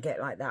hate when I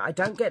get like that. I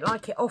don't get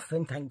like it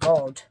often, thank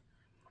God,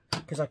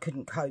 because I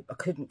couldn't cope. I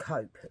couldn't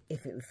cope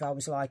if I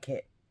was like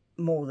it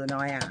more than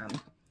I am.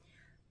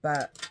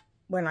 But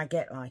when I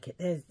get like it,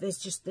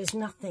 there's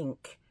nothing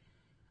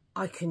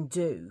I can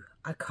do.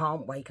 I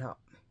can't wake up.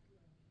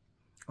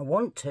 I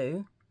want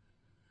to,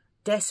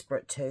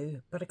 desperate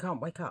to, but I can't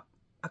wake up.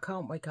 I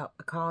can't wake up.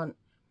 I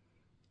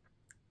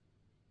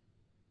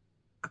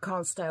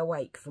can't stay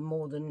awake for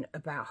more than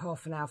about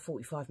half an hour,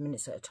 45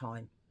 minutes at a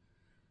time.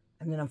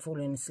 And then I'm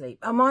falling asleep.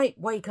 I might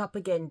wake up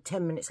again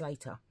 10 minutes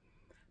later.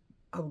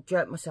 I'll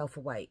jerk myself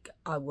awake.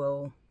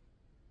 I'll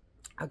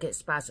get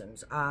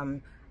spasms. I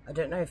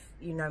don't know if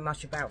you know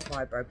much about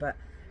fibro, but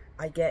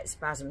I get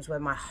spasms where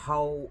my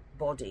whole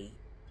body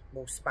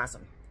will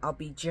spasm. I'll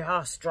be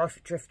just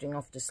drifting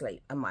off to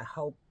sleep and my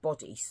whole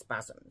body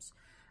spasms.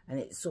 And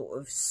it sort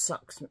of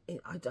sucks me.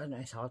 I don't know,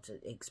 it's hard to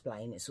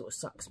explain. It sort of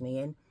sucks me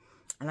in.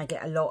 And I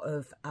get a lot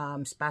of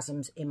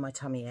spasms in my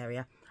tummy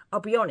area. I'll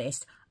be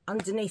honest,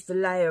 underneath the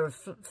layer of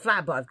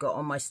flab I've got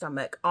on my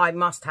stomach, I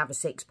must have a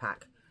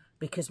six-pack,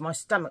 because my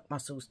stomach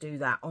muscles do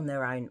that on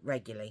their own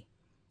regularly.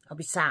 I'll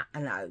be sat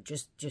and it'll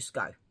just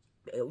go.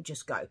 It'll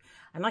just go.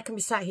 And I can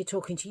be sat here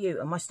talking to you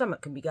and my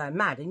stomach can be going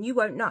mad and you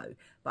won't know,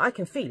 but I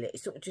can feel it.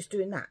 It's sort of just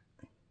doing that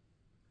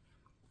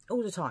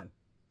all the time.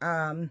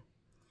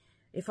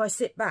 If I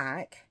sit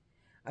back,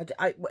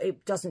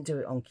 it doesn't do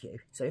it on cue.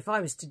 So if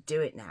I was to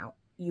do it now,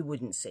 you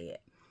wouldn't see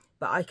it.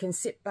 But I can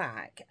sit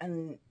back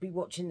and be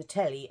watching the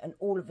telly, and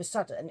all of a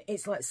sudden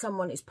it's like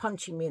someone is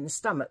punching me in the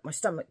stomach. My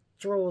stomach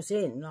draws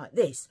in like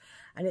this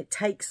and it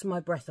takes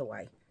my breath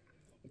away.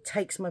 It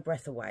takes my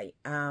breath away.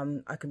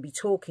 I can be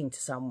talking to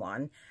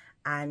someone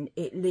and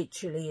it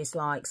literally is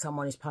like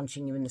someone is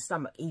punching you in the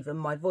stomach. Even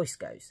my voice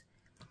goes.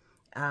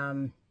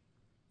 I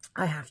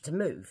have to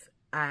move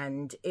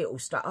and it will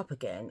start up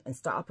again and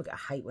start up again.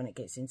 I hate when it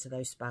gets into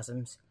those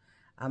spasms.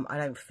 I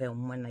don't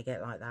film when they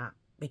get like that,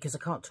 because I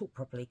can't talk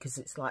properly, because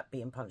it's like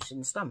being punched in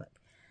the stomach.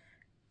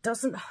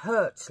 Doesn't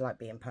hurt like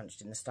being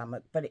punched in the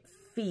stomach, but it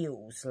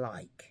feels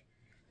like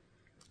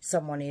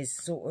someone is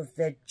sort of,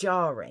 they're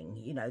jarring,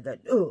 you know, that,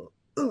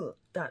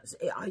 that's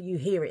it. You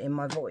hear it in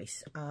my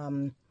voice.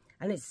 And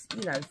it's,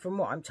 you know, from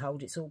what I'm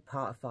told, it's all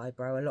part of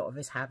fibro. A lot of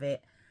us have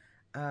it.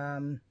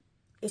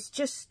 It's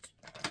just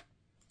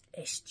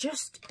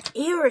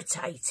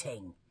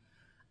irritating.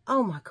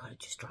 Oh my God, it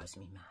just drives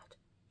me mad.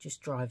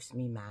 Just drives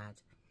me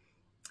mad.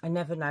 I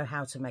never know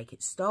how to make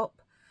it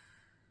stop.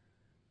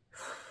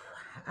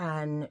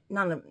 And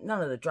none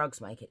of the drugs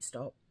make it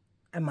stop.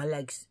 And my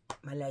legs,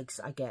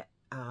 I get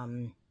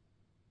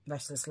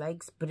restless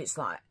legs, but it's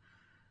like,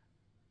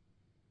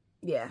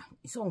 yeah,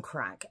 it's on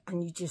crack,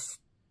 and you just,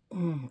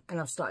 and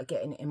I've started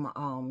getting it in my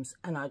arms,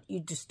 and you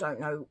just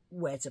don't know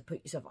where to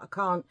put yourself. I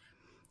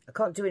I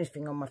can't do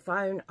anything on my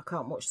phone. I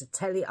can't watch the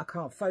telly. I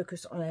can't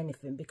focus on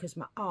anything because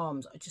my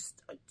arms, I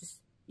just,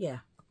 yeah.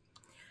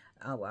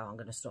 Oh, well, I'm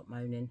going to stop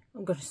moaning.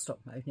 I'm going to stop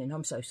moaning.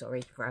 I'm so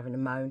sorry for having a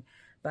moan.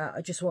 But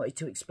I just wanted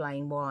to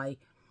explain why.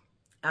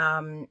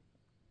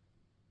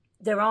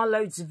 There are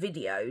loads of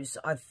videos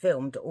I've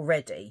filmed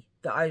already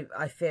that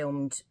I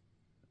filmed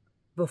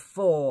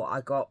before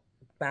I got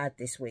bad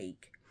this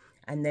week.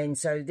 And then,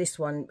 so this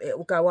one, it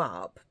will go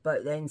up.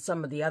 But then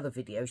some of the other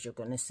videos you're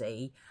going to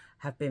see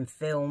have been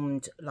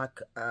filmed like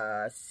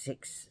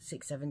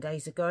 7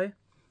 days ago.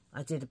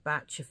 I did a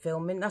batch of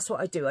filming. That's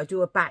what I do. I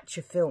do a batch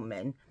of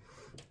filming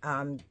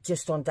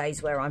just on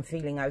days where I'm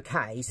feeling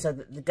okay. So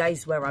that the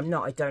days where I'm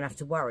not, I don't have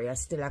to worry. I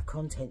still have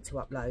content to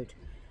upload.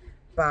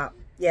 But,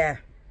 yeah.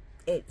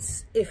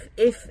 It's if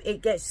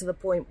it gets to the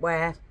point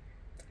where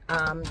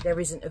there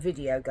isn't a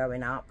video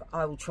going up,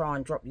 I will try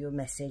and drop you a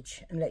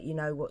message and let you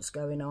know what's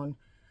going on.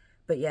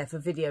 But yeah, if a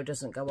video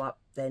doesn't go up,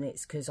 then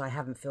it's because I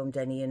haven't filmed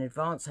any in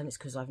advance, and it's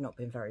because I've not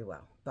been very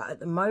well. But at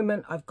the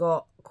moment, I've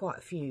got quite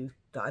a few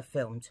that I've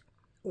filmed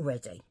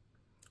already.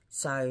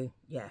 So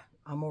yeah,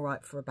 I'm all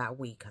right for about a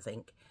week, I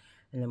think,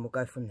 and then we'll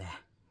go from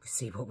there. We'll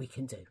see what we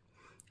can do.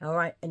 All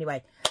right,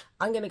 anyway,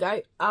 I'm going to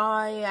go.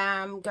 I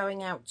am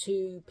going out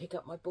to pick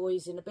up my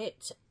boys in a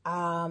bit.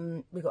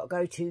 We've got to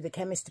go to the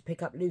chemist to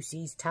pick up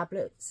Lucy's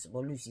tablets.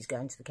 Well, Lucy's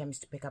going to the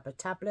chemist to pick up her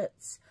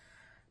tablets.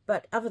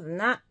 But other than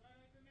that,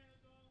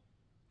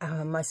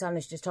 my son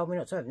has just told me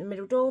not to open the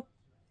middle door.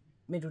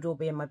 Middle door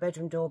being my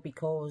bedroom door,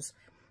 because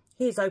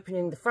he's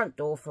opening the front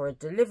door for a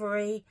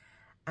delivery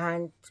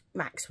and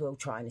Max will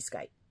try and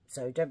escape.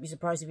 So don't be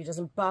surprised if he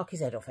doesn't bark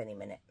his head off any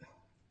minute,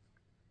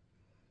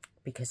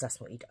 because that's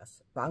what he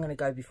does. But I'm going to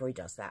go before he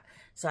does that.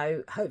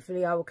 So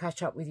hopefully I will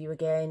catch up with you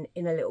again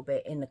in a little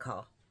bit in the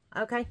car.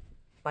 Okay,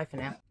 bye for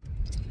now.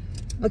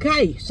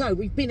 Okay, so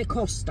we've been a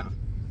Costa.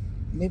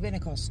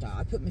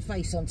 I put my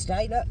face on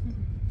today, look.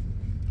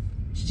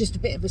 It's just a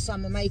bit of a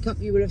summer makeup.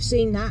 You will have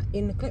seen that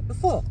in the clip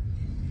before.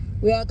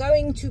 We are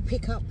going to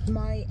pick up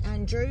my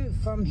Andrew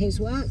from his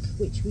work,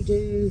 which we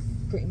do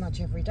pretty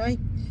much every day.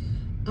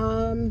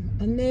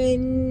 And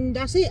then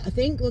that's it, I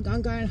think.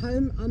 I'm going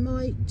home.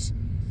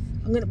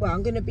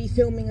 I'm gonna be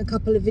filming a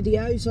couple of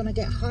videos when I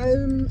get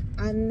home,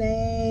 and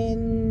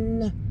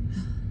then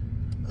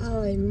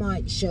I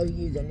might show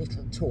you the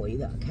little toy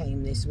that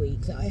came this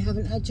week that I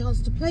haven't had a chance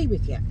to play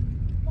with yet.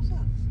 What's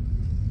that?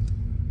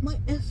 My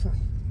air fryer.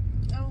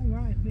 Oh,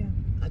 right, yeah.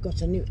 I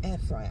got a new air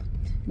fryer.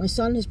 My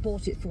son has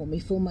bought it for me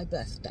for my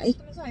birthday. I was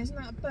going to say, isn't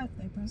that a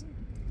birthday present?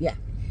 Yeah,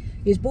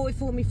 he's bought it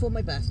for me for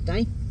my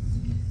birthday.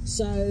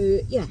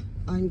 So yeah,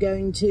 I'm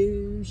going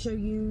to show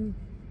you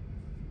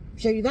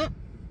that.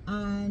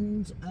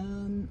 And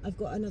I've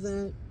got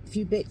another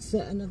few bits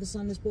that another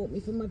son has bought me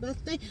for my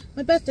birthday.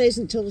 My birthday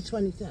isn't till the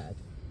 23rd.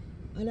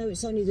 I know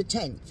it's only the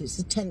 10th. It's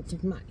the 10th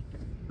of May.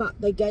 But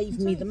they gave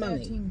me the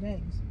money. 13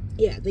 days.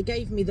 Yeah, they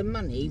gave me the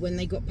money when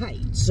they got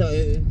paid.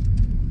 So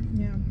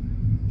yeah,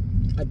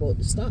 I bought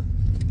the stuff.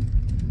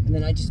 And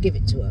then I just give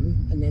it to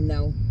them. And then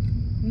they'll...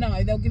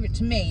 No, they'll give it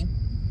to me.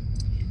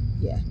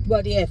 Yeah.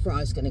 Well, the air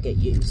fryer's going to get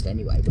used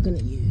anyway. We're going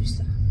to use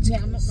that.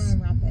 Yeah, I'm not going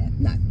to wrap it.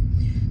 No.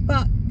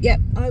 But, yeah,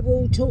 I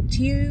will talk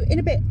to you in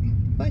a bit.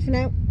 Bye for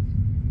now.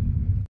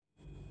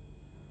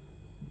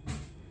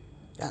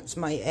 That's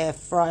my air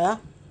fryer.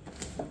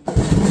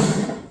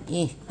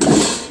 Yeah.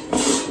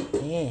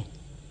 Yeah.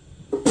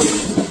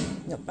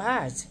 Not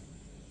bad.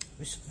 It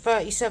was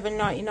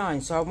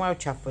 $37.99, so I'm well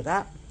chuffed with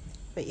that.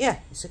 But, yeah,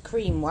 it's a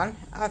cream one.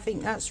 I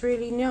think that's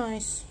really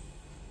nice.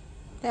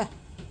 Yeah.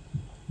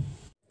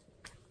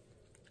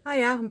 Oh,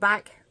 yeah, I'm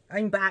back.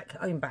 I'm back.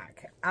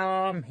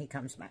 Here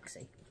comes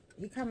Maxie.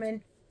 You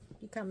coming?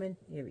 You coming?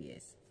 Here he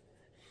is.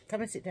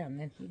 Come and sit down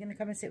then. You're going to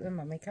come and sit with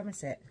Mummy. Come and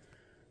sit.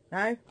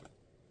 No?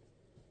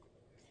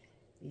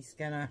 He's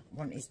going to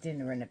want his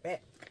dinner in a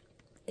bit.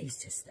 He's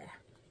just there.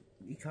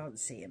 You can't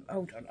see him.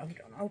 Hold on.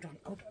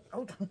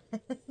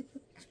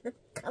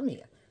 Come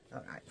here.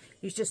 All right.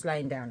 He's just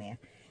laying down here.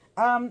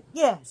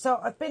 Yeah, so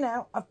I've been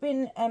out. I've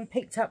been and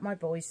picked up my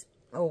boys,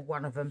 or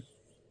one of them,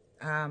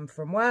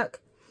 from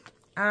work.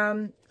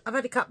 I've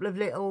had a couple of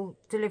little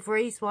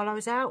deliveries while I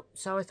was out,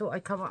 so I thought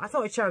I'd come on. I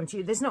thought I'd show them to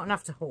you. There's not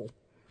enough to haul.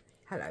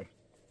 Hello.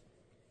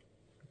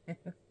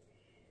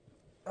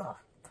 Oh,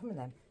 come on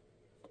then.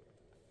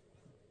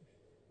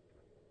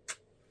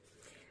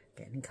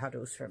 Getting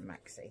cuddles from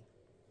Maxie.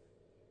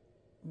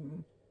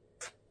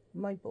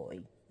 My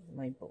boy.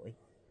 You're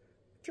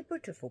a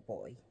beautiful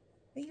boy.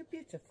 Are you a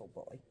beautiful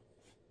boy?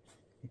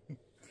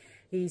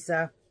 He's,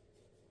 I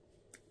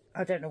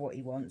don't know what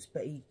he wants,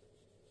 but he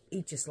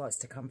just likes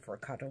to come for a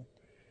cuddle.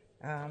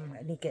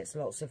 And he gets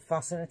lots of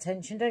fuss and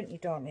attention, don't you,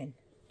 darling?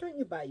 Don't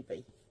you,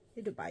 baby?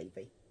 Little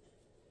baby.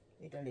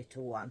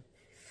 Little one.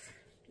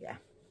 Yeah.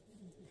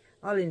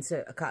 I'll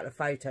insert a couple of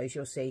photos.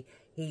 You'll see.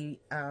 He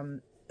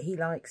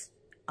likes...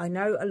 I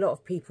know a lot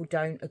of people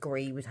don't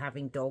agree with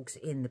having dogs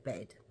in the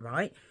bed,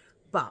 right?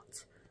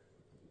 But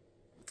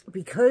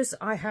because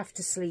I have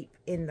to sleep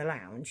in the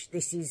lounge,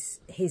 this is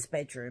his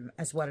bedroom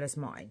as well as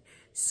mine.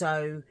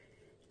 So,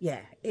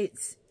 yeah,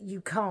 you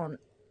can't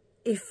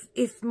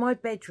if my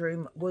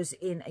bedroom was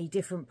in a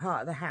different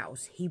part of the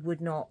house, he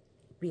would not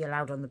be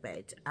allowed on the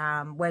bed.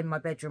 When my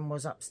bedroom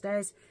was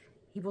upstairs,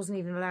 he wasn't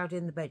even allowed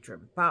in the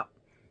bedroom. But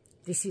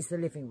this is the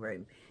living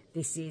room.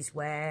 This is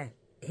where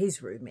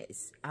his room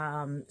is.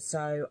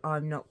 So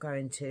I'm not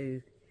going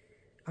to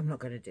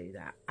do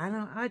that. And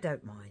I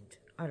don't mind.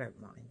 I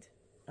don't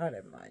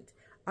mind.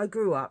 I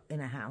grew up in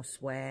a house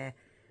where,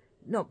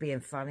 not being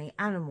funny,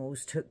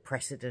 animals took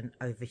precedent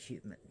over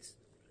humans.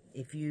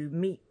 If you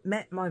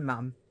met my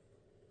mum,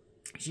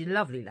 she's a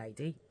lovely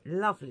lady,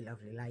 lovely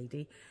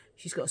lady.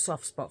 She's got a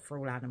soft spot for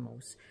all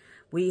animals.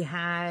 We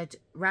had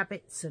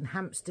rabbits and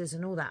hamsters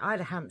and all that. I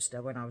had a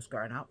hamster when I was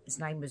growing up. His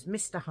name was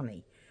Mr.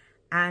 Honey.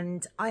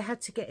 And I had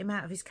to get him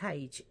out of his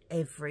cage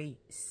every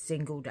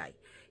single day.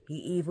 He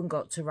even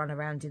got to run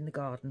around in the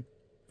garden,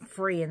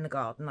 free in the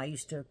garden. I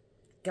used to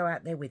go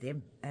out there with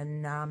him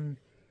and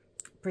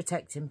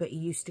protect him. But he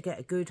used to get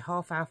a good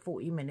half hour,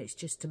 40 minutes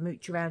just to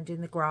mooch around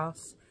in the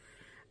grass.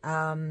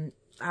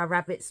 Our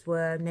rabbits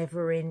were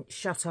never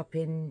shut up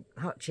in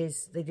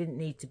hutches. They didn't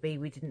need to be.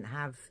 We didn't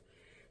have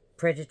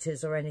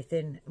predators or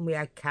anything. And we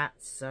had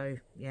cats, so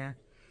yeah.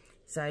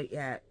 So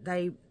yeah,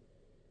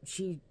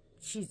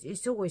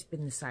 it's always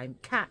been the same.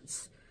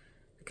 Cats,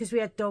 because we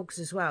had dogs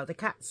as well. The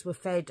cats were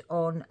fed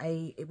on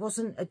it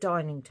wasn't a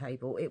dining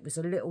table. It was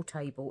a little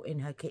table in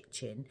her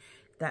kitchen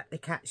that the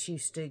cats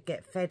used to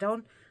get fed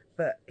on.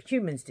 But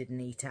humans didn't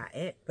eat at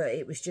it, but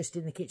it was just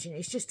in the kitchen.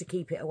 It's just to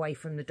keep it away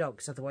from the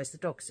dogs. Otherwise, the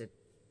dogs would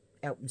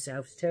help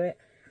themselves to it.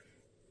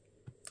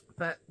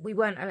 But we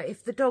weren't allowed,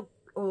 if the dog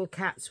or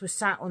cats were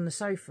sat on the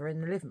sofa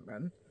in the living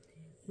room,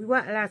 we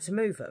weren't allowed to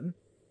move them.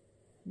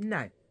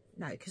 No,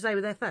 because they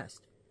were there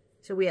first.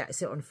 So we had to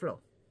sit on the floor.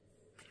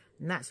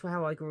 And that's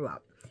how I grew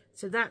up.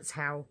 So that's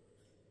how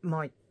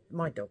my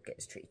dog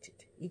gets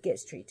treated. He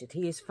gets treated.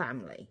 He is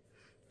family.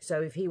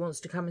 So if he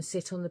wants to come and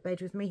sit on the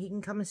bed with me, he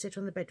can come and sit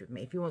on the bed with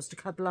me. If he wants to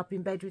cuddle up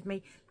in bed with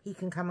me, he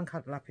can come and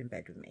cuddle up in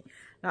bed with me.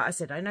 Like I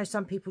said, I know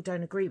some people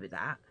don't agree with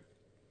that.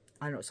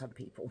 I'm not some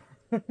people.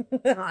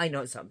 I'm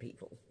not some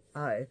people.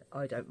 I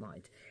don't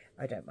mind.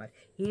 I don't mind.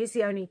 He is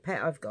the only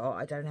pet I've got.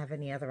 I don't have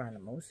any other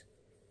animals.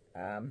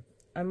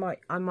 I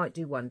might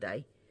do one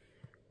day,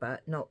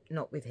 but not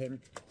with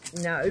him.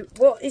 No.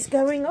 What is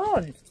going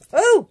on?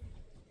 Oh!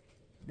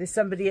 There's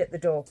somebody at the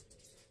door.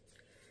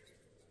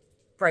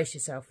 Brace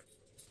yourself.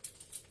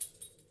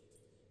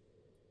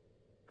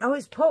 Oh,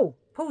 it's Paul.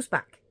 Paul's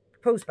back.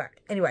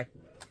 Anyway,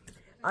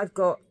 I've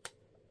got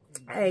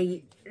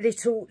a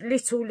little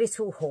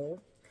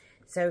haul.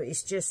 So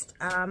it's just,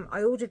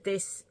 I ordered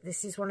this.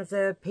 This is one of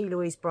the P.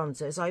 Louise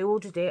bronzers. I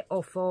ordered it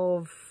off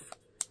of,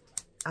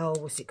 oh,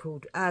 what's it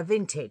called?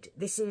 Vinted.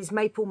 This is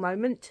Maple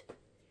Moment.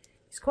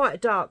 It's quite a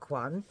dark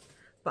one.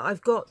 But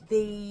I've got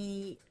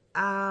the,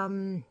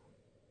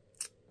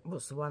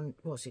 what's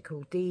it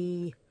called?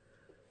 The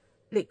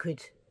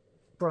liquid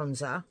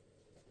bronzer.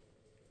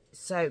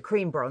 So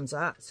cream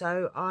bronzer.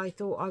 So I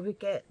thought I would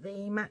get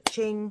the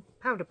matching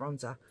powder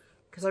bronzer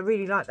because I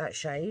really like that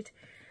shade.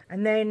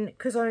 And then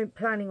because I'm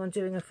planning on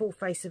doing a full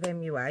face of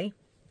MUA,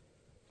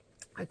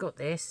 I got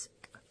this.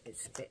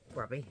 It's a bit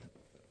grubby.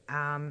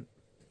 There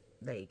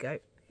you go.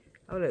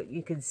 Oh look,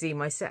 you can see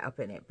my setup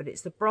in it, but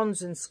it's the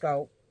Bronze and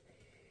Sculpt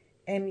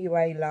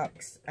MUA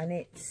Luxe, and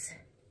it's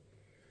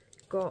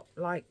got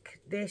like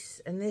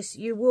this and this.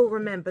 You will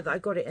remember that I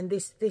got it, and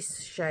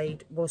this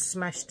shade was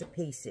smashed to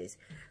pieces.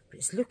 But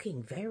it's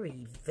looking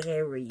very,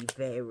 very,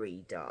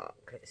 very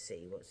dark. Let's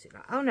see, what's it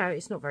like? Oh no,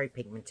 it's not very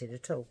pigmented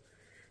at all.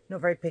 Not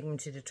very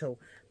pigmented at all.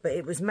 But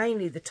it was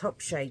mainly the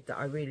top shade that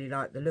I really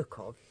like the look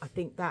of. I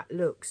think that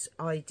looks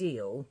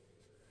ideal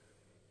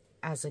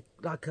as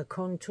like a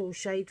contour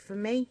shade for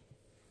me.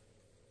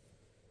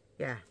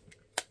 Yeah.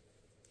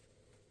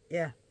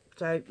 Yeah.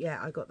 So yeah,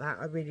 I got that.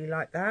 I really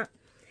like that.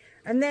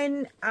 And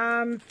then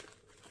I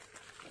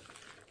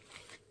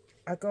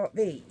got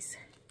these.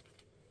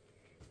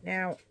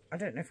 Now, I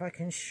don't know if I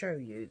can show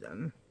you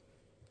them.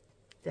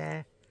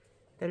 They're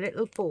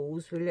little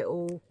balls with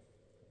little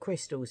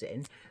crystals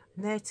in.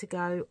 And they're to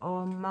go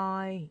on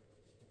my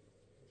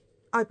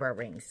eyebrow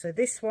rings. So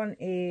this one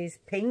is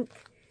pink.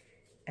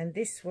 And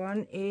this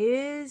one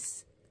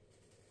is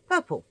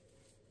purple.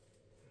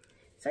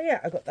 So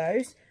yeah, I got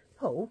those.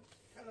 Paul.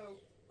 Hello.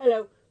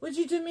 Hello. Would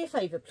you do me a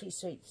favour, please,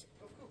 sweets?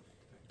 Of course.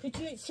 Could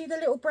you see the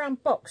little brown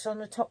box on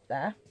the top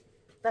there?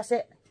 That's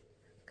it.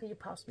 Can you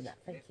pass me that?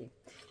 Thank you.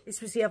 This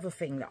was the other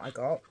thing that I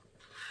got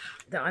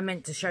that I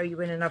meant to show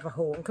you in another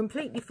haul and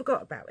completely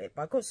forgot about it.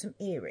 But I got some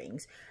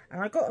earrings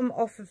and I got them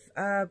off of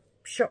a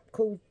shop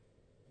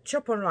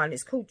online.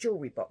 It's called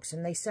Glossybox,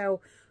 and they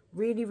sell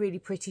really, really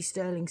pretty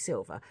sterling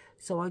silver.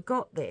 So I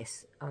got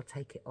this. I'll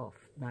take it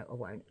off. No, I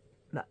won't.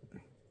 Look,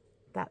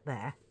 that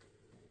there.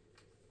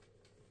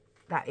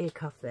 That ear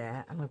cuff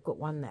there, and I've got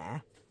one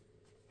there.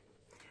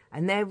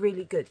 And they're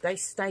really good. They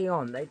stay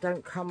on. They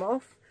don't come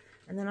off.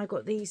 And then I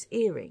got these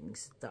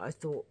earrings that I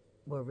thought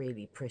were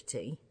really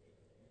pretty.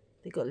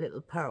 They got little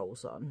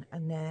pearls on,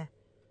 and they're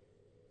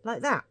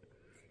like that.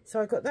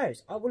 So I got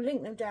those. I will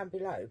link them down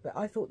below, but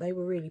I thought they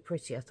were really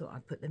pretty. I thought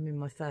I'd put them in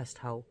my first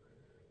haul.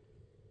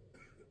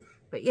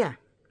 But yeah,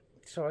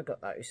 so I got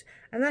those.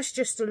 And that's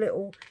just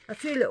a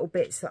few little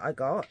bits that I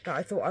got that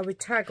I thought I would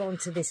tag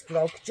onto this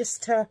vlog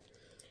just to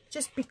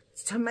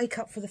make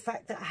up for the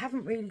fact that I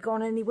haven't really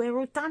gone anywhere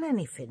or done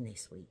anything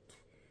this week.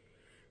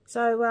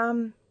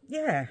 So,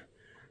 yeah.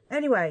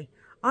 Anyway,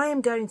 I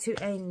am going to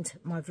end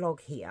my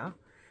vlog here.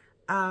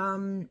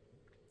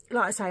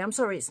 Like I say, I'm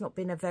sorry it's not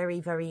been a very,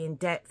 very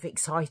in-depth,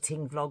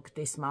 exciting vlog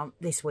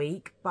this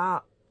week,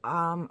 but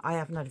I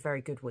haven't had a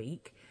very good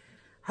week.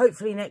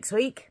 Hopefully next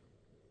week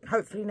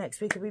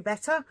will be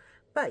better.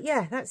 But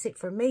yeah, that's it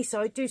from me.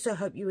 So I do so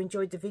hope you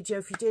enjoyed the video.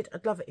 If you did,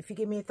 I'd love it if you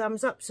give me a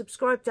thumbs up.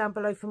 Subscribe down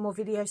below for more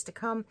videos to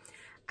come.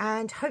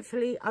 And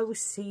hopefully I will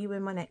see you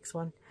in my next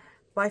one.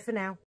 Bye for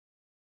now.